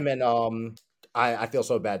yeah, and um, him and I feel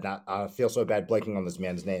so bad not I feel so bad blanking on this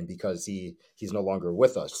man's name because he's no longer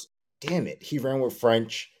with us. Damn it, he ran with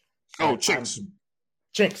French. oh, I'm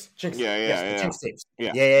Chinks, Chinks. yeah, Yes, yeah, the yeah, Chinks tapes.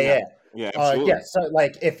 yeah, Yeah, yeah, yeah, yeah. yeah, absolutely. Yeah. So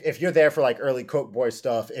like, if you're there for like early Coke Boy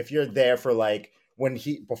stuff, if you're there for like when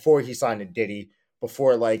before he signed to Diddy,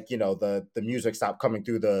 before like the music stopped coming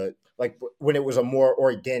through when it was a more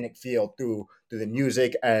organic feel through the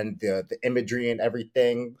music and the imagery and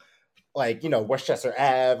everything, like Westchester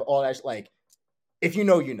Ave, all that. Like if you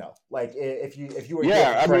know, like if you were here for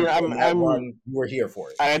Yeah, I mean, French during that run, you were here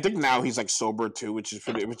for it. I think now he's like sober too, which is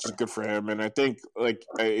good for him, and I think like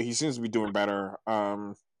he seems to be doing better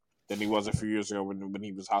than he was a few years ago when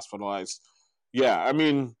he was hospitalized. Yeah, I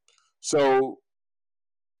mean, so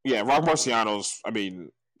yeah, Rock Marciano's, I mean,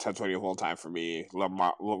 1020 of all time for me. Love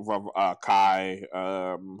Kai,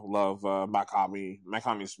 love Makami.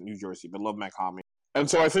 Makami's New Jersey, but love Makami. And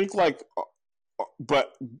so I think like,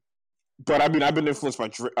 but I mean, I've been influenced by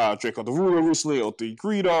Draco Derulo recently, O3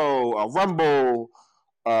 Greedo, Rumble,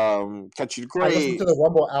 Catchy the I listened to Great. the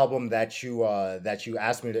Rumble album that you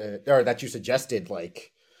asked me to, or that you suggested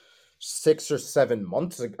like 6 or 7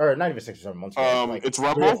 months ago, or not even 6 or 7 months ago, like It's 3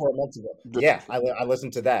 or 4 months ago. The, Yeah, I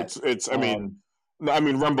listened to that. it's. Um, I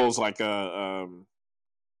mean, Rumble's like a.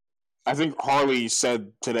 I think Harley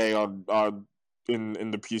said today on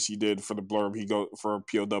in the piece he did for the blurb, he go for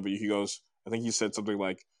POW. He goes, I think he said something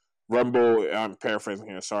like Rumble. I'm paraphrasing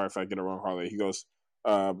here. Sorry if I get it wrong, Harley. He goes,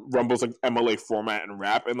 Rumble's like MLA format and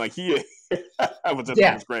rap, and like he, which I think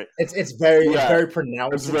yeah, is great. it's Yeah, very it's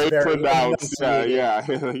pronounced. It's very very pronounced. Yeah,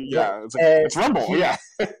 enunciated. yeah, Like yeah. It's like it's Rumble. he Yeah,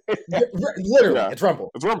 literally, yeah, it's Rumble.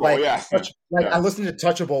 it's Rumble. Like, Yeah, I yeah, listened to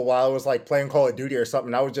Touchable while I was like playing Call of Duty or something.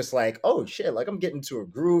 And I was just like, oh shit, like I'm getting to a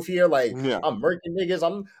groove here. Like yeah. I'm murking niggas.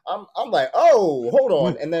 I'm like, oh, hold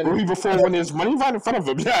on. And then Louis before when there's money right in front of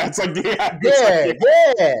him. Yeah, it's like yeah, it's like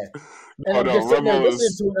yeah, yeah. yeah. And Oh I'm no, just sitting there Rumble listening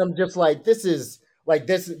is to it. And I'm just like, this is like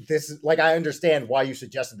this is like I understand why you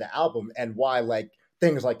suggested the album and why like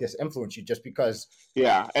things like this influence you just because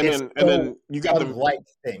and it's then you got unlike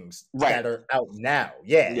things right. that are out now.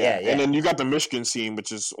 Yeah. And then you got the Michigan scene,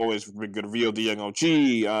 which is always been good. Rio the Young OG,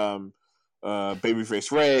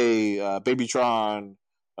 Babyface Ray, Babytron,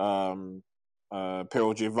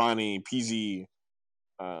 Pero Giovanni, PZ.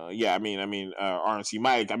 RNC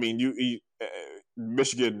Mike. I mean,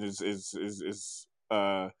 Michigan is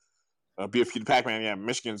BFQ the Pac-Man. Yeah,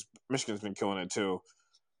 Michigan's been killing it too.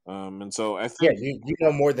 And so I think you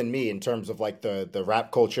know more than me in terms of like the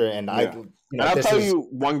rap culture, and I'll tell you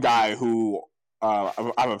one guy who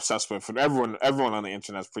I'm obsessed with, and everyone on the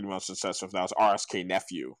internet is pretty much obsessed with. That was RSK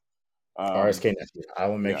Nephew. RSK Nephew. I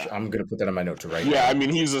will make sure. I'm gonna put that on my note right now. Yeah, I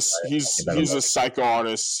mean he's a psycho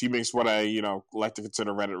artist. He makes what I like to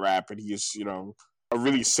consider Reddit rap, and he's a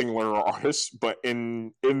really singular artist. But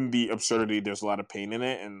in the absurdity, there's a lot of pain in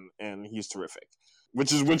it, and he's terrific.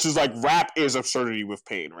 Which is like rap is absurdity with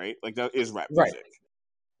pain, right? Like that is rap music. Right.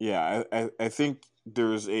 Yeah, I think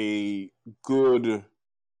there's a good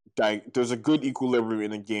equilibrium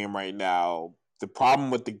in the game right now. The problem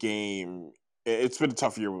with the game, it's been a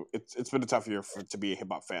tough year. It's been a tough year to be a hip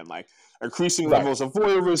hop fan. Like increasing levels of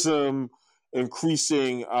voyeurism,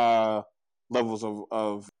 increasing levels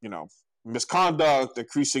of misconduct,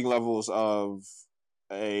 increasing levels of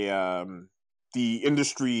the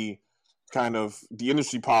industry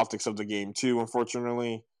politics of the game too,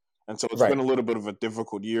 unfortunately. And so it's been a little bit of a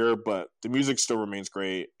difficult year, but the music still remains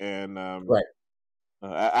great. And I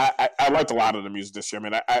liked a lot of the music this year. I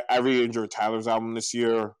mean, I really enjoyed Tyler's album this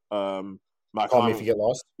year. Call Me If You Get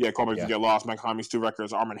Lost. Yeah, Call Me If You Get Lost. Mike Homie's 2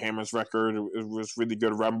 records. Arm & Hammer's record it was really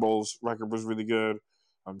good. Remble's record was really good.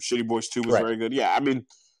 Shitty Boys 2 was very good. Yeah, I mean,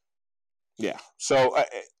 yeah. So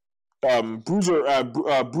Bruiser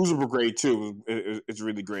Brigade too is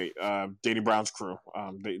really great. Danny Brown's crew,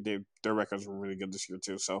 their records were really good this year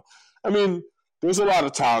too. So, I mean, there's a lot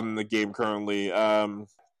of talent in the game currently.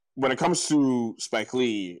 When it comes to Spike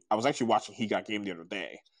Lee, I was actually watching He Got Game the other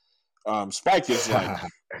day. Spike is like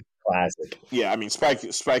classic. Yeah, I mean, Spike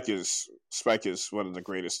is one of the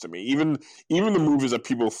greatest to me. Even the movies that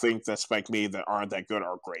people think that Spike made that aren't that good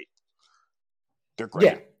are great. They're great.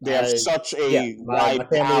 Yeah, they have such a wide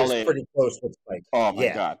palette. Pretty close with Spike. Oh my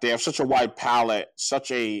god, they have such a wide palette,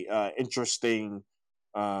 such a interesting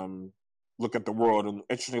look at the world, and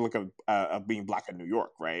interesting look at being black in New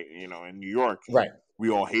York, right? In New York, we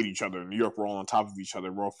all hate each other. In New York, we're all on top of each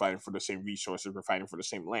other. We're all fighting for the same resources. We're fighting for the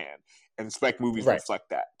same land. And Spike movies reflect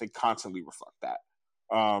that. They constantly reflect that.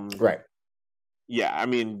 Yeah, I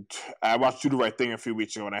mean, I watched Do the Right Thing a few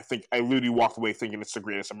weeks ago, and I think I literally walked away thinking it's the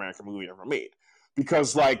greatest American movie ever made.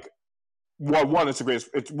 Because, like, one, it's the greatest.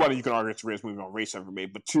 One, you can argue it's the greatest movie on race ever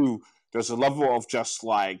made. But two, there's a level of just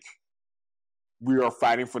like, we are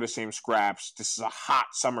fighting for the same scraps. This is a hot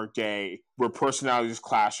summer day where personalities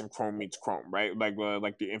clash and chrome meets chrome, right? Like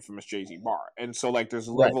the infamous Jay-Z bar. And so, like, there's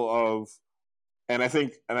a level of, and I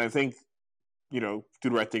think, Do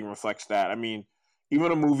the Right Thing reflects that. I mean,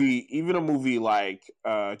 even a movie like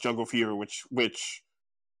Jungle Fever, which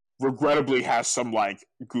regrettably has some like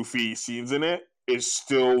goofy scenes in it, is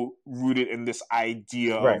still rooted in this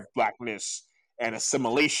idea of blackness and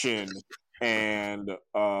assimilation and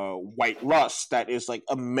white lust that is like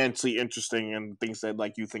immensely interesting and things that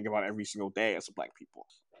like you think about every single day as a black people.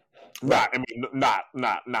 Not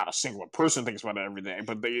a single person thinks about it every day,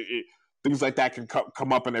 but things like that can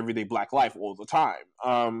come up in everyday black life all the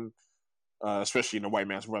time, especially in the white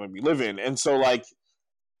man's world that we live in. And so, like,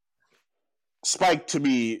 Spike to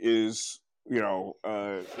me is,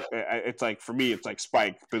 it's like, for me, it's like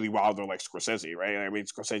Spike, Billy Wilder, like Scorsese, right? I mean,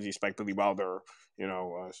 Scorsese, Spike, Billy Wilder,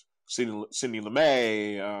 Sidney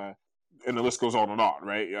Lumet, and the list goes on and on,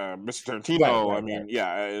 right? Mr. Tarantino,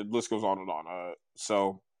 the list goes on and on.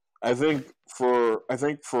 So I think for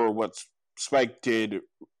what Spike did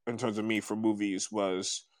in terms of me for movies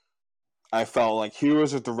was, I felt like he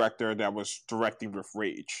was a director that was directing with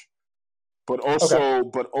rage, but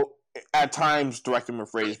also, at times directing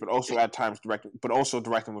with rage, but also at times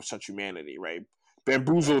directing with such humanity, right?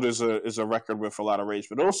 Bamboozled is a record with a lot of rage,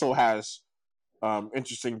 but also has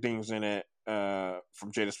interesting things in it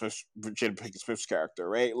from Jada Pinkett Smith's character,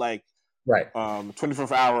 right? Like,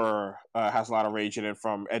 24th Hour has a lot of rage in it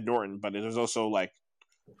from Ed Norton, but there's also like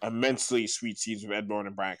immensely sweet scenes with Ed Norton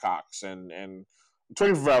and Brian Cox, and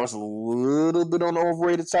 24th Hour was a little bit on the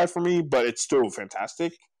overrated side for me, but it's still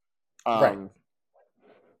fantastic.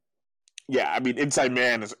 Yeah, I mean, Inside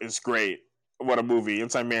Man is great. What a movie!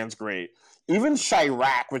 Inside Man's great. Even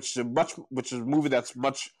Chirac, which is a movie that's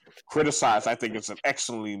much criticized, I think it's an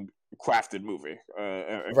excellently crafted movie,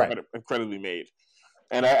 incredibly made.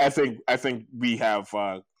 And I think we have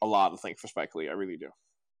a lot of things for Spike Lee. I really do.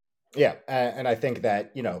 Yeah, and I think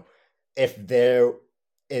that, if there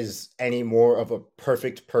is any more of a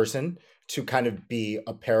perfect person to kind of be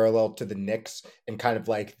a parallel to the Knicks and kind of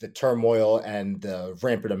like the turmoil and the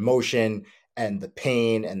rampant emotion and the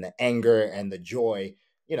pain and the anger and the joy,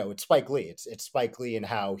 it's Spike Lee. It's Spike Lee and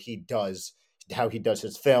how he does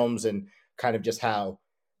his films, and kind of just how,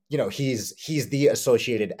 he's the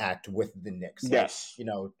associated act with the Knicks. Yes.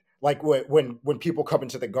 Like when people come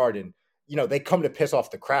into the Garden, they come to piss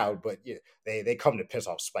off the crowd, but they come to piss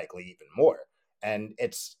off Spike Lee even more. And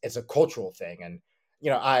it's a cultural thing. And,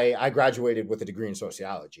 I graduated with a degree in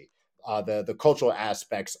sociology. The cultural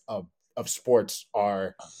aspects of sports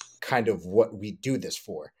are kind of what we do this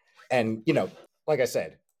for. And, like I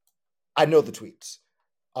said, I know the tweets.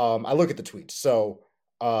 I look at the tweets. So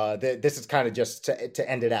this is kind of just to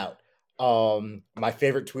end it out. My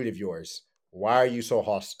favorite tweet of yours: why are you so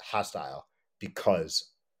hostile? Because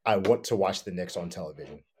I want to watch the Knicks on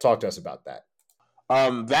television. Talk to us about that.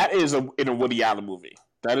 That is in a Woody Allen movie.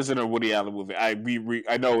 That is in a Woody Allen movie. I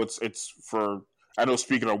know it's for. I know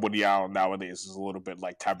speaking of Woody Allen nowadays is a little bit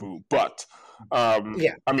like taboo, but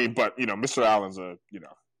yeah. I mean, but Mr. Allen's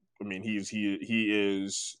he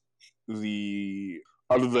is the,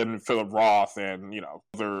 other than Philip Roth and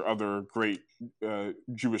other great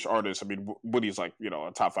Jewish artists. I mean, Woody's like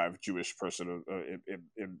a top 5 Jewish person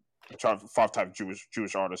in top 5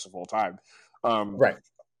 Jewish artists of all time. Right.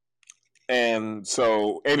 And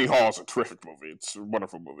so Annie Hall is a terrific movie. It's a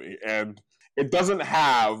wonderful movie, and it doesn't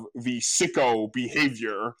have the sicko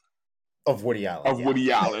behavior of Woody Allen.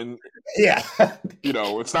 Woody Allen. Yeah.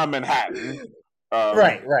 It's not Manhattan.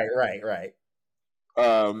 Right.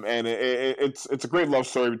 And it's a great love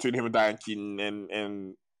story between him and Diane Keaton,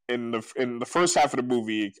 and in the first half of the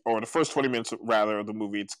movie, or the first 20 minutes rather of the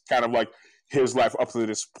movie, it's kind of like his life up to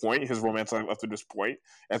this point, his romance life up to this point.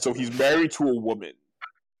 And so he's married to a woman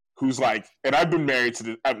who's like, and I've been married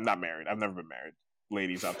to I'm not married. I've never been married.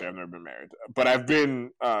 Ladies out there, I've never been married. But I've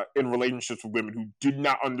been in relationships with women who did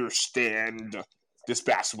not understand this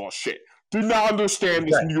basketball shit. Did not understand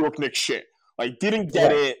this New York Knicks shit. Like, didn't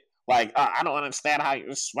get it. Like, I don't understand how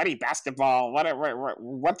you sweaty basketball.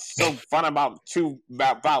 What's so fun about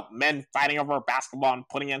men fighting over a basketball and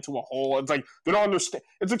putting it into a hole? It's like, they don't understand.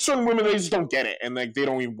 It's like certain women, they just don't get it. And like, they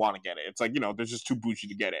don't even want to get it. It's like, they're just too bougie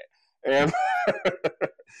to get it. And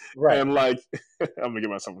right. And like, I'm gonna get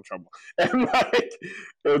myself in trouble.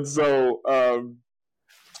 And so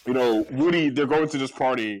Woody, they're going to this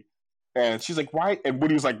party, and she's like, why? And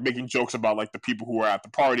Woody's like making jokes about like the people who are at the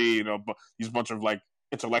party, these bunch of like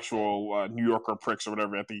intellectual New Yorker pricks or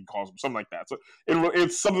whatever I think he calls them, something like that. So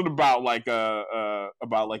it's something about like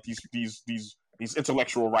these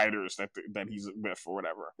intellectual writers that he's with or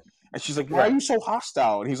whatever. And she's like, why are you so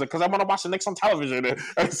hostile? And he's like, because I want to watch the Knicks on television. And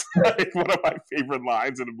it's like one of my favorite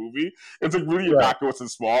lines in the movie. It's like really innocuous and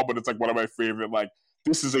small, but it's like one of my favorite, like,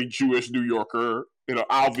 this is a Jewish New Yorker.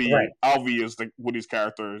 Alvy is the Woody's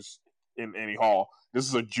characters in Annie Hall. This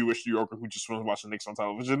is a Jewish New Yorker who just wants to watch the Knicks on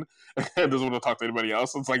television and doesn't want to talk to anybody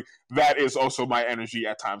else. It's like, that is also my energy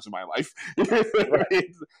at times in my life. Just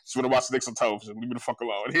want to watch the Knicks on television. Leave me the fuck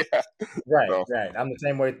alone. Yeah. Right. I'm the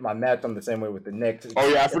same way with my Mets. I'm the same way with the Knicks. Oh,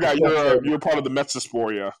 yeah, I forgot. You're part of the Mets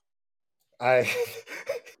dysphoria. Why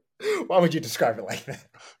would you describe it like that?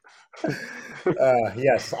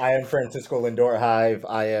 Yes, I am Francisco Lindor Hive.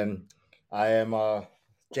 I am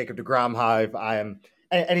Jacob deGrom Hive. I am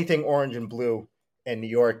anything orange and blue in New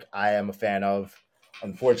York. I am a fan of,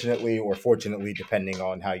 unfortunately or fortunately, depending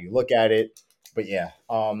on how you look at it. But yeah,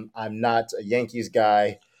 I'm not a Yankees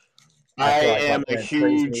guy. I am a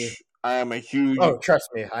huge. Oh, trust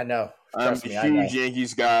me, I know. I'm a huge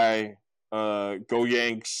Yankees guy. Go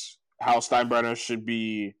Yanks. Hal Steinbrenner should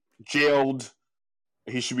be jailed.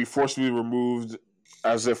 He should be forcibly removed,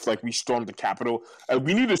 as if like we stormed the Capitol.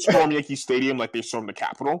 We need to storm Yankee Stadium like they stormed the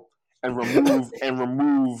Capitol, and remove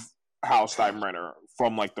Hal Steinbrenner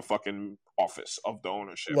from like the fucking office of the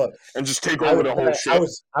ownership. Look, and just take over the whole shit.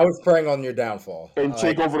 I was preying on your downfall. And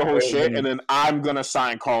take over the whole shit, and then I'm gonna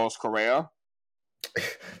sign Carlos Correa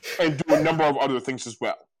and do a number of other things as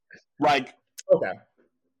well. Like, okay.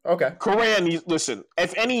 Correa needs. Listen,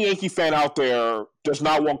 if any Yankee fan out there does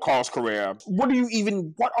not want Carlos Correa, what are you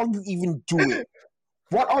even doing?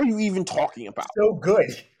 What are you even talking about? So good.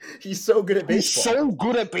 He's so good at baseball. He's so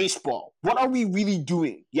good at baseball. What are we really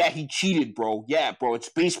doing? Yeah, he cheated, bro. Yeah, bro, it's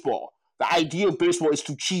baseball. The idea of baseball is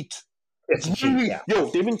to cheat. It's cheating. Yeah. Yo,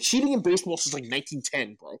 they've been cheating in baseball since like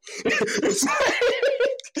 1910, bro.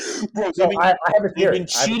 Bro, So I have a they've theory. been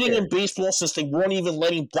cheating in baseball since they weren't even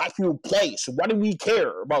letting black people play. So why do we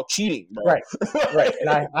care about cheating, bro? Right. And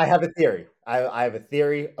I have a theory. I have a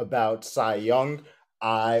theory about Cy Young.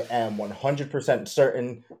 I am 100%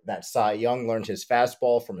 certain that Cy Young learned his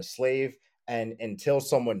fastball from a slave. And until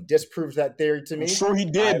someone disproves that theory to I'm me, sure he I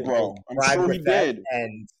did, bro. will I'm ride sure he with that. did.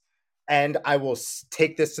 And I will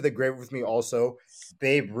take this to the grave with me also.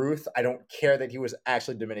 Babe Ruth, I don't care that he was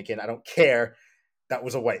actually Dominican. I don't care. That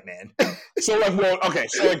was a white man. So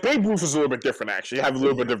Babe Ruth is a little bit different, actually. I have a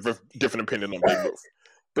little bit of different opinion on Babe Ruth.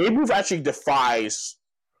 Babe Ruth actually defies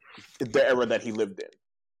the era that he lived in.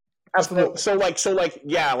 Absolutely. So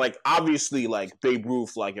obviously, like, Babe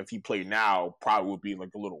Ruth, like, if he played now, probably would be,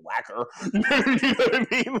 like, a little whacker. You know what I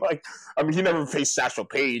mean? Like, I mean, he never faced Satchel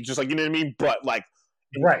Paige, just like, you know what I mean? But, like,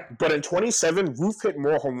 right. But in 27, Ruth hit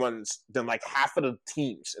more home runs than, like, half of the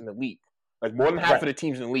teams in the league. Like, more than half of the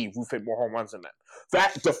teams in the league, Ruth hit more home runs than them.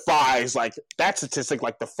 That defies, like, that statistic,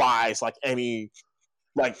 like, defies, like, any,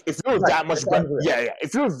 like, if you're that much better,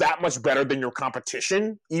 if you're that much better than your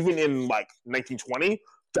competition, even in, like, 1920,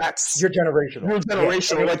 that's you're generational. You're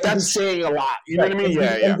generational. Yeah. Like, that's saying a lot. You know what I mean?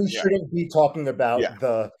 And we shouldn't be talking about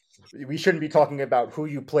we shouldn't be talking about who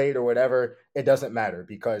you played or whatever. It doesn't matter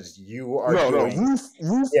because you are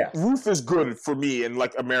Ruth is good for me in,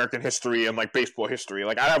 like, American history and, like, baseball history.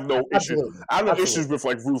 Like, I have no issues. I have no issues with,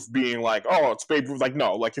 like, Ruth being like, oh, it's Babe Ruth. Like,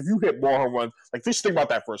 no, like, if you hit more home runs, like, just think about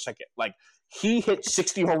that for a second. Like, he hit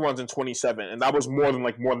 60 home runs in 27, and that was more than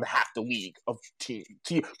half the league of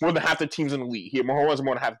more than half the teams in the league. He hit more home runs than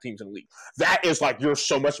more than half the teams in the league. That is, like, you're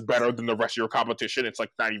so much better than the rest of your competition. It's,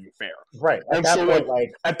 like, not even fair. Right. At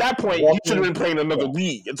that point, he should have been playing another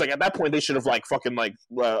league. It's like, at that point, they should have, like, fucking, like,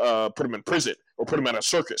 put him in prison or put him at a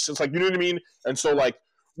circus. It's like, you know what I mean? And so, like,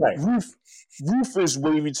 Ruth is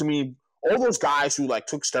wavy to me. All those guys who, like,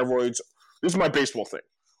 took steroids. This is my baseball thing.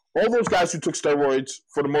 All those guys who took steroids,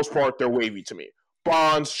 for the most part, they're wavy to me.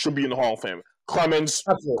 Bonds should be in the Hall of Fame. Clemens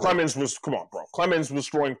was, come on, bro. Clemens was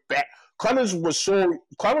throwing back. Clemens was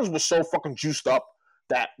so fucking juiced up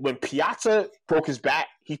that when Piazza broke his bat,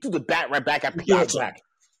 he threw the bat right back at Piazza.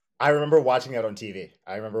 I remember watching that on TV.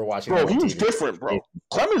 Bro, he was different, bro.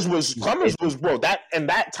 Clemens was, bro. That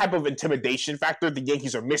type of intimidation factor the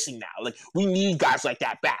Yankees are missing now. Like, we need guys like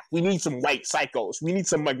that back. We need some white psychos. We need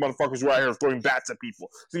some, like, motherfuckers who are out here throwing bats at people.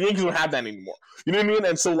 So the Yankees don't have that anymore. You know what I mean?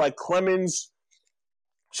 And so, like, Clemens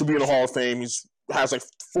should be in the Hall of Fame. Has like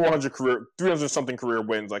 300 something career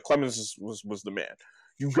wins. Like, Clemens was the man.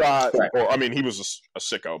 You got, or I mean, he was a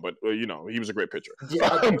sicko, but you know, he was a great pitcher. Good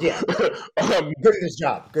at his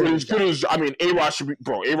job. I mean, A-Rod should be,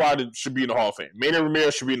 bro. A-Rod should be in the Hall of Fame. Manny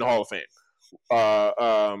Ramirez should be in the Hall of Fame.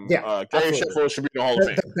 Gary Sheffield should be in the Hall of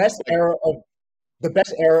Fame. The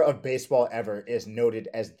best era of baseball ever is noted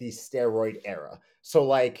as the steroid era. So,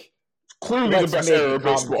 like, clearly the best era of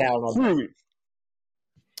baseball. Clearly.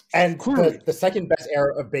 And the second best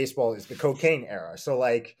era of baseball is the cocaine era. So,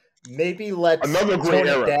 like, maybe let's another great tone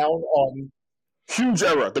era. It down on huge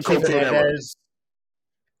era, the cocaine era.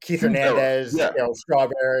 Keith Hernandez,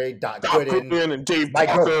 Strawberry, Doc Gooden, and Dave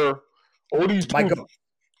Parker. All these dudes.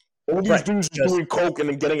 All these dudes doing coke and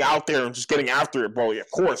then getting out there and just getting after it, bro. Yeah,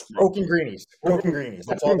 of course, bro. Coke and greenies.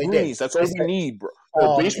 That's all they did. That's all you need,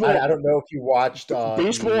 bro. Baseball, I don't know if you watched.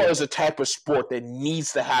 Baseball is a type of sport that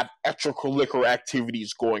needs to have extracurricular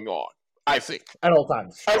activities going on. I think at all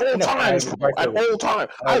times. At all times.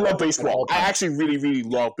 I love baseball. I actually really, really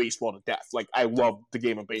love baseball to death. Like, I love the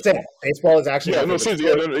game of baseball. Same. Baseball is actually Well,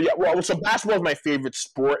 so basketball is my favorite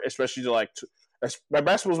sport, especially to, like. My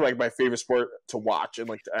basketball is, like, my favorite sport to watch, and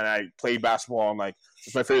I play basketball, and, like,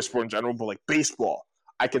 it's my favorite sport in general. But, like, baseball,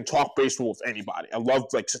 I can talk baseball with anybody. I love,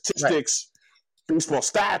 like, statistics, baseball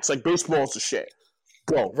stats. Like, baseball is the shit,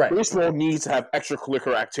 bro. Baseball needs to have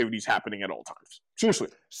extracurricular activities happening at all times. Seriously.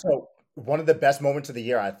 So one of the best moments of the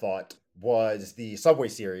year, I thought, was the Subway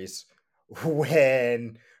Series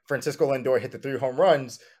when Francisco Lindor hit the 3 home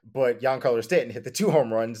runs, but Giancarlo Stanton hit the 2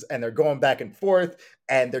 home runs, and they're going back and forth,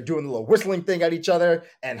 and they're doing the little whistling thing at each other,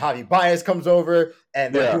 and Javi Baez comes over,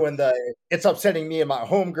 and they're doing the "it's upsetting me and my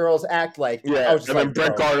homegirls" act. Like, I was just, and then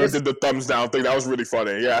Brett Gardner did the thumbs down thing. That was really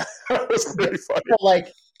funny. Yeah, that was really funny.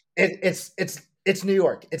 Like, it's New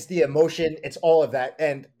York. It's the emotion. It's all of that,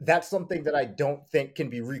 and that's something that I don't think can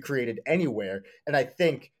be recreated anywhere. And I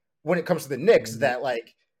think when it comes to the Knicks, that,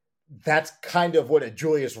 like, that's kind of what a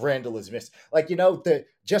Julius Randle is missing. Like, you know, the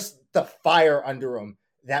fire under him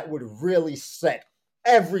that would really set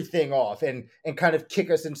everything off and kind of kick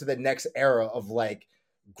us into the next era of, like,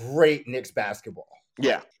 great Knicks basketball.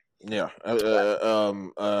 Yeah. I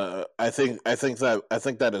think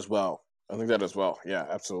that as well. Yeah,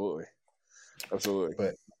 absolutely. Absolutely.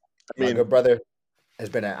 But I my mean, good brother, it's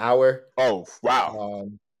been an hour. oh wow,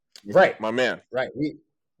 Right, my man. right. We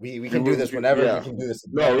can do this whenever. We Yeah. can do this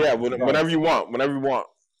No, again, yeah. bro. Whenever you want. Whenever you want.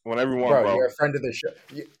 Whenever you want, Bro, bro. you're a friend of the show.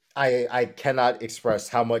 I cannot express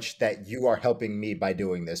how much that you are helping me by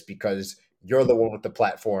doing this because you're the one with the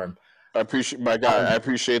platform. I appreciate my guy. I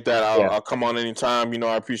appreciate that. Yeah. I'll come on anytime. You know,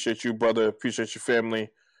 I appreciate you, brother. Appreciate your family.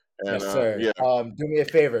 And Yes, sir. yeah. Do me a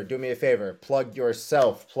favor. Do me a favor. Plug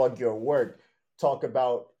yourself. Plug your work. Talk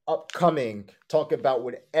about upcoming. Talk about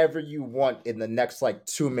whatever you want in the next like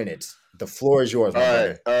 2 minutes. The floor is yours, my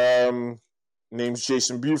brother. Name's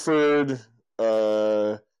Jayson Buford.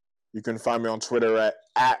 You can find me on Twitter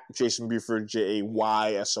at Jayson Buford,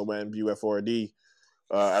 JaysonBuford.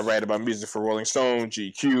 I write about music for Rolling Stone,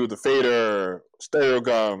 GQ, The Fader, Stereo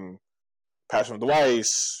Gum, Passion of the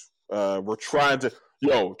Weiss. We're trying to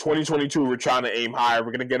 2022. We're trying to aim higher.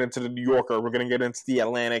 We're gonna get into the New Yorker. We're gonna get into the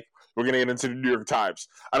Atlantic. We're gonna get into the New York Times.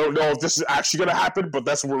 I don't know if this is actually gonna happen, but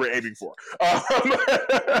that's what we're aiming for.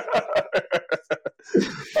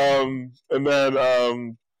 And then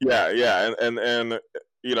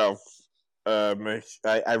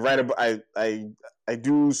I write about I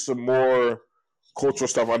do some more cultural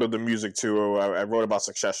stuff under the music too. I wrote about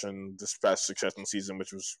Succession this past Succession season,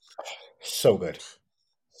 which was so good.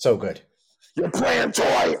 So good. You're playing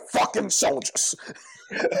toy fucking soldiers.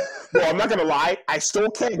 Well, I'm not gonna lie, I still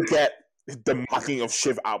can't get the mocking of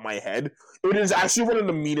Shiv out my head. It is actually one of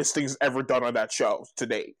the meanest things ever done on that show to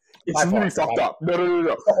date. It's really fucked up. No.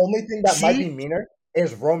 The only thing that might be meaner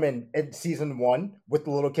is Roman in season 1 with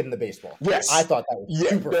the little kid in the baseball. Yes. I thought that was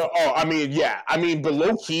super fun. But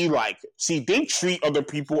low key, they treat other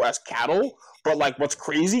people as cattle, but what's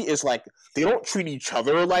crazy is they don't treat each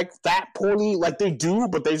other like that poorly. They do,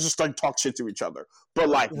 but they just talk shit to each other. But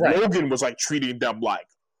Logan was treating them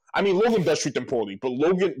Logan does treat them poorly, but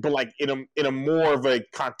in a more of a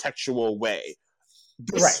contextual way.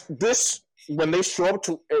 This when they show up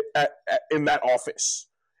in that office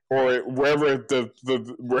or wherever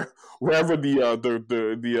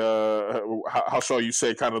how shall you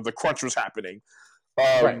say kind of the crunch was happening,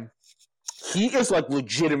 he is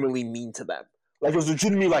legitimately mean to them. It's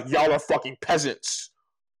legitimately y'all are fucking peasants.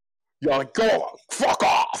 Y'all go fuck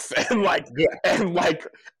off and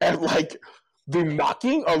the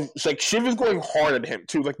mocking of Shiv is going hard at him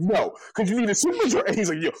too. No, because you need a super majority. And he's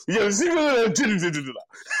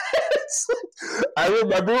I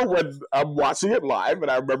remember when I'm watching it live,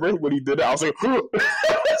 and I remember when he did it. I was like,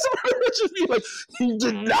 he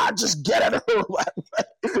did not just get at her.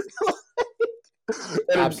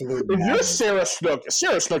 Absolutely. If you're Sarah Snook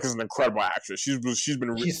is an incredible actress. She's been so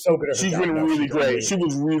good. She's been really great. Amazing. She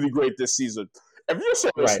was really great this season. If you're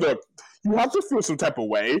Sarah Snook, you have to feel some type of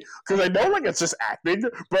way because I know it's just acting,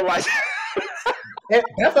 but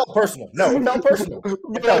that felt personal. No, it felt personal.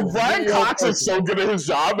 Brian Cox is so good at his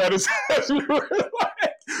job that it's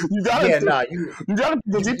you gotta.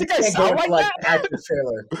 Does he think I sound like that? The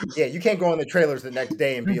trailer. Yeah, you can't go on the trailers the next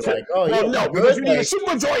day and be like, "Oh, no, because you need a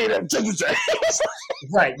super majority.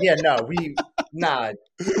 Right? Yeah,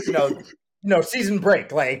 season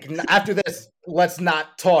break. After this, let's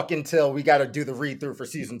not talk until we got to do the read through for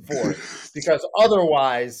season 4, because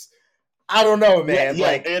otherwise, I don't know, man.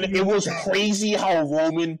 And it was crazy how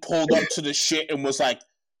Roman pulled up to the shit and was like,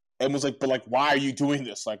 but why are you doing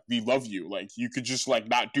this? We love you. You could just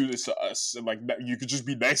not do this to us, and you could just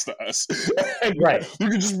be nice to us. And, you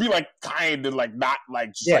could just be kind and not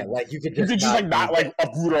just, you could just not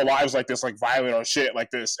uproot our lives like this, violate our shit like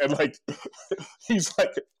this, and he's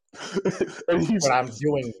and he's but I'm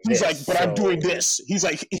doing this. He's but I'm doing this. He's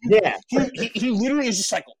he literally is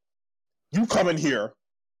just you come in here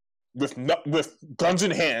with guns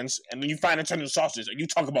in hands, and then you find Italian sausages, and you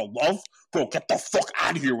talk about love, bro. Get the fuck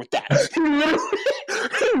out of here with that.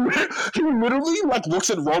 He literally looks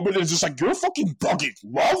at Roman and is just you're fucking bugging.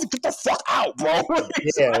 Love, get the fuck out, bro.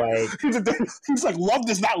 He's love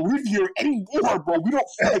does not live here anymore, bro. We don't.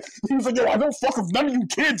 He's I don't fuck with none of you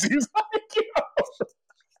kids. He's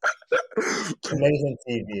Amazing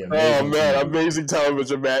TV. Amazing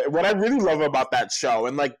television, man. What I really love about that show,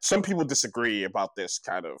 and some people disagree about this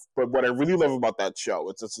kind of, but what I really love about that show,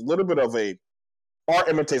 it's a little bit of a art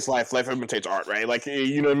imitates life imitates art, right?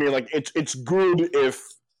 You know what I mean? It's good if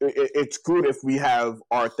we have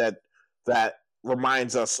art that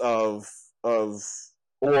reminds us of or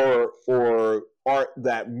art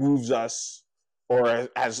that moves us, or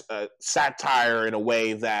as a satire in a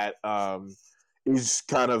way that is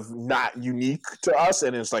kind of not unique to us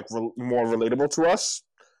and is more relatable to us.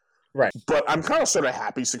 Right. But I'm kind of sort of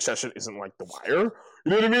happy Succession isn't like The Wire.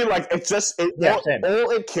 You know what I mean? Like it's just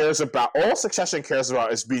all Succession cares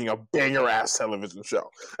about is being a banger ass television show.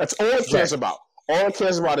 That's all it cares about. All it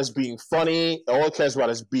cares about is being funny. All it cares about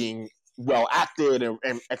is being well acted and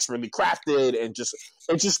expertly crafted, and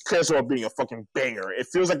it just cares about being a fucking banger. It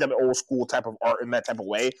feels like an old school type of art in that type of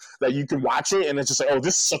way that you can watch it and it's just like, oh,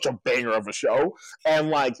 this is such a banger of a show. And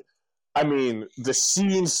like, I mean, the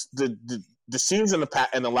scenes in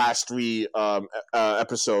the last three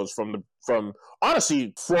episodes from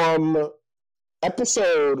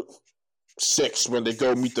episode 6 when they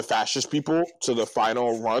go meet the fascist people to the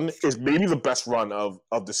final run is maybe the best run of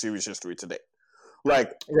the series history to date.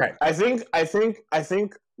 Like, right. I think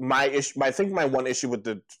my one issue with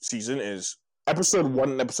the season is episode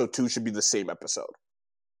 1 and episode 2 should be the same episode.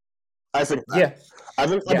 I think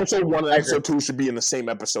episode 1 and episode 2 should be in the same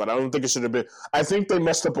episode. I don't think it should have been. I think they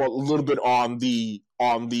messed up a little bit on the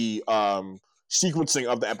sequencing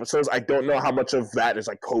of the episodes. I don't know how much of that is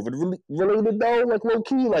like COVID related though, like low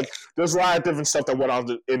key. Like there's a lot of different stuff that went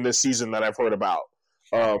on in this season that I've heard about.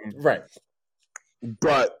 Right.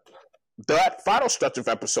 But that final stretch of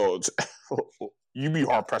episodes, you'd be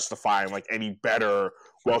hard pressed to find like any better,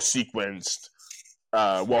 well sequenced,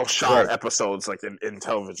 well shot episodes like in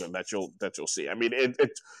television that you'll see. I mean,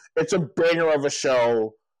 it's a banger of a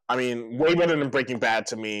show. I mean, way better than Breaking Bad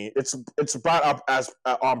to me. It's about up as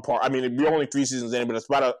on par. I mean, we're only 3 seasons in, but it's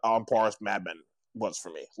about on par as Mad Men was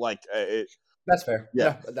for me. Like that's fair.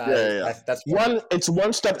 Yeah. That's fair. It's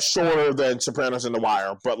one step shorter than Sopranos and The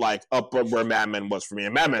Wire, but like up where Mad Men was for me.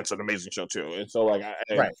 And Mad Men's an amazing show too. And so like,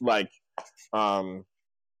 what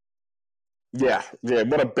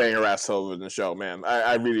a banger ass television show, man.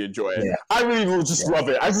 I really enjoy it. Yeah. I really just love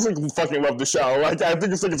it. I just fucking love the show. Like I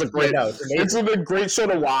think it's a great, it's a great show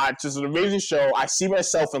to watch. It's an amazing show. I see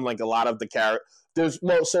myself in like a lot of the characters.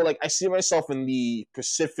 I see myself in the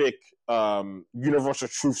Pacific universal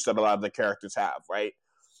truths that a lot of the characters have, right?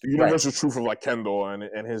 The universal truth of like Kendall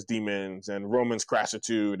and his demons and Roman's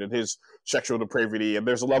crassitude and his sexual depravity. And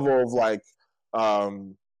there's a level of like,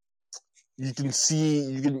 you can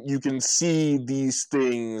see these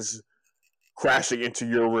things crashing into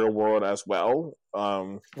your real world as well.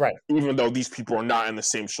 Right. Even though these people are not in the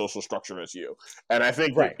same social structure as you. And I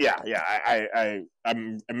think,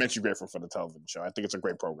 I'm immensely grateful for the television show. I think it's a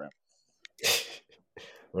great program.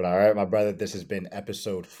 Well, all right, my brother, this has been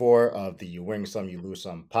episode 4 of the You Win Some, You Lose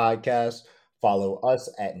Some podcast. Follow us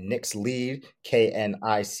at Knicks Lead,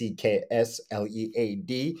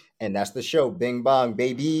 KNICKSLEAD, and that's the show. Bing bong,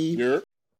 baby. Yeah.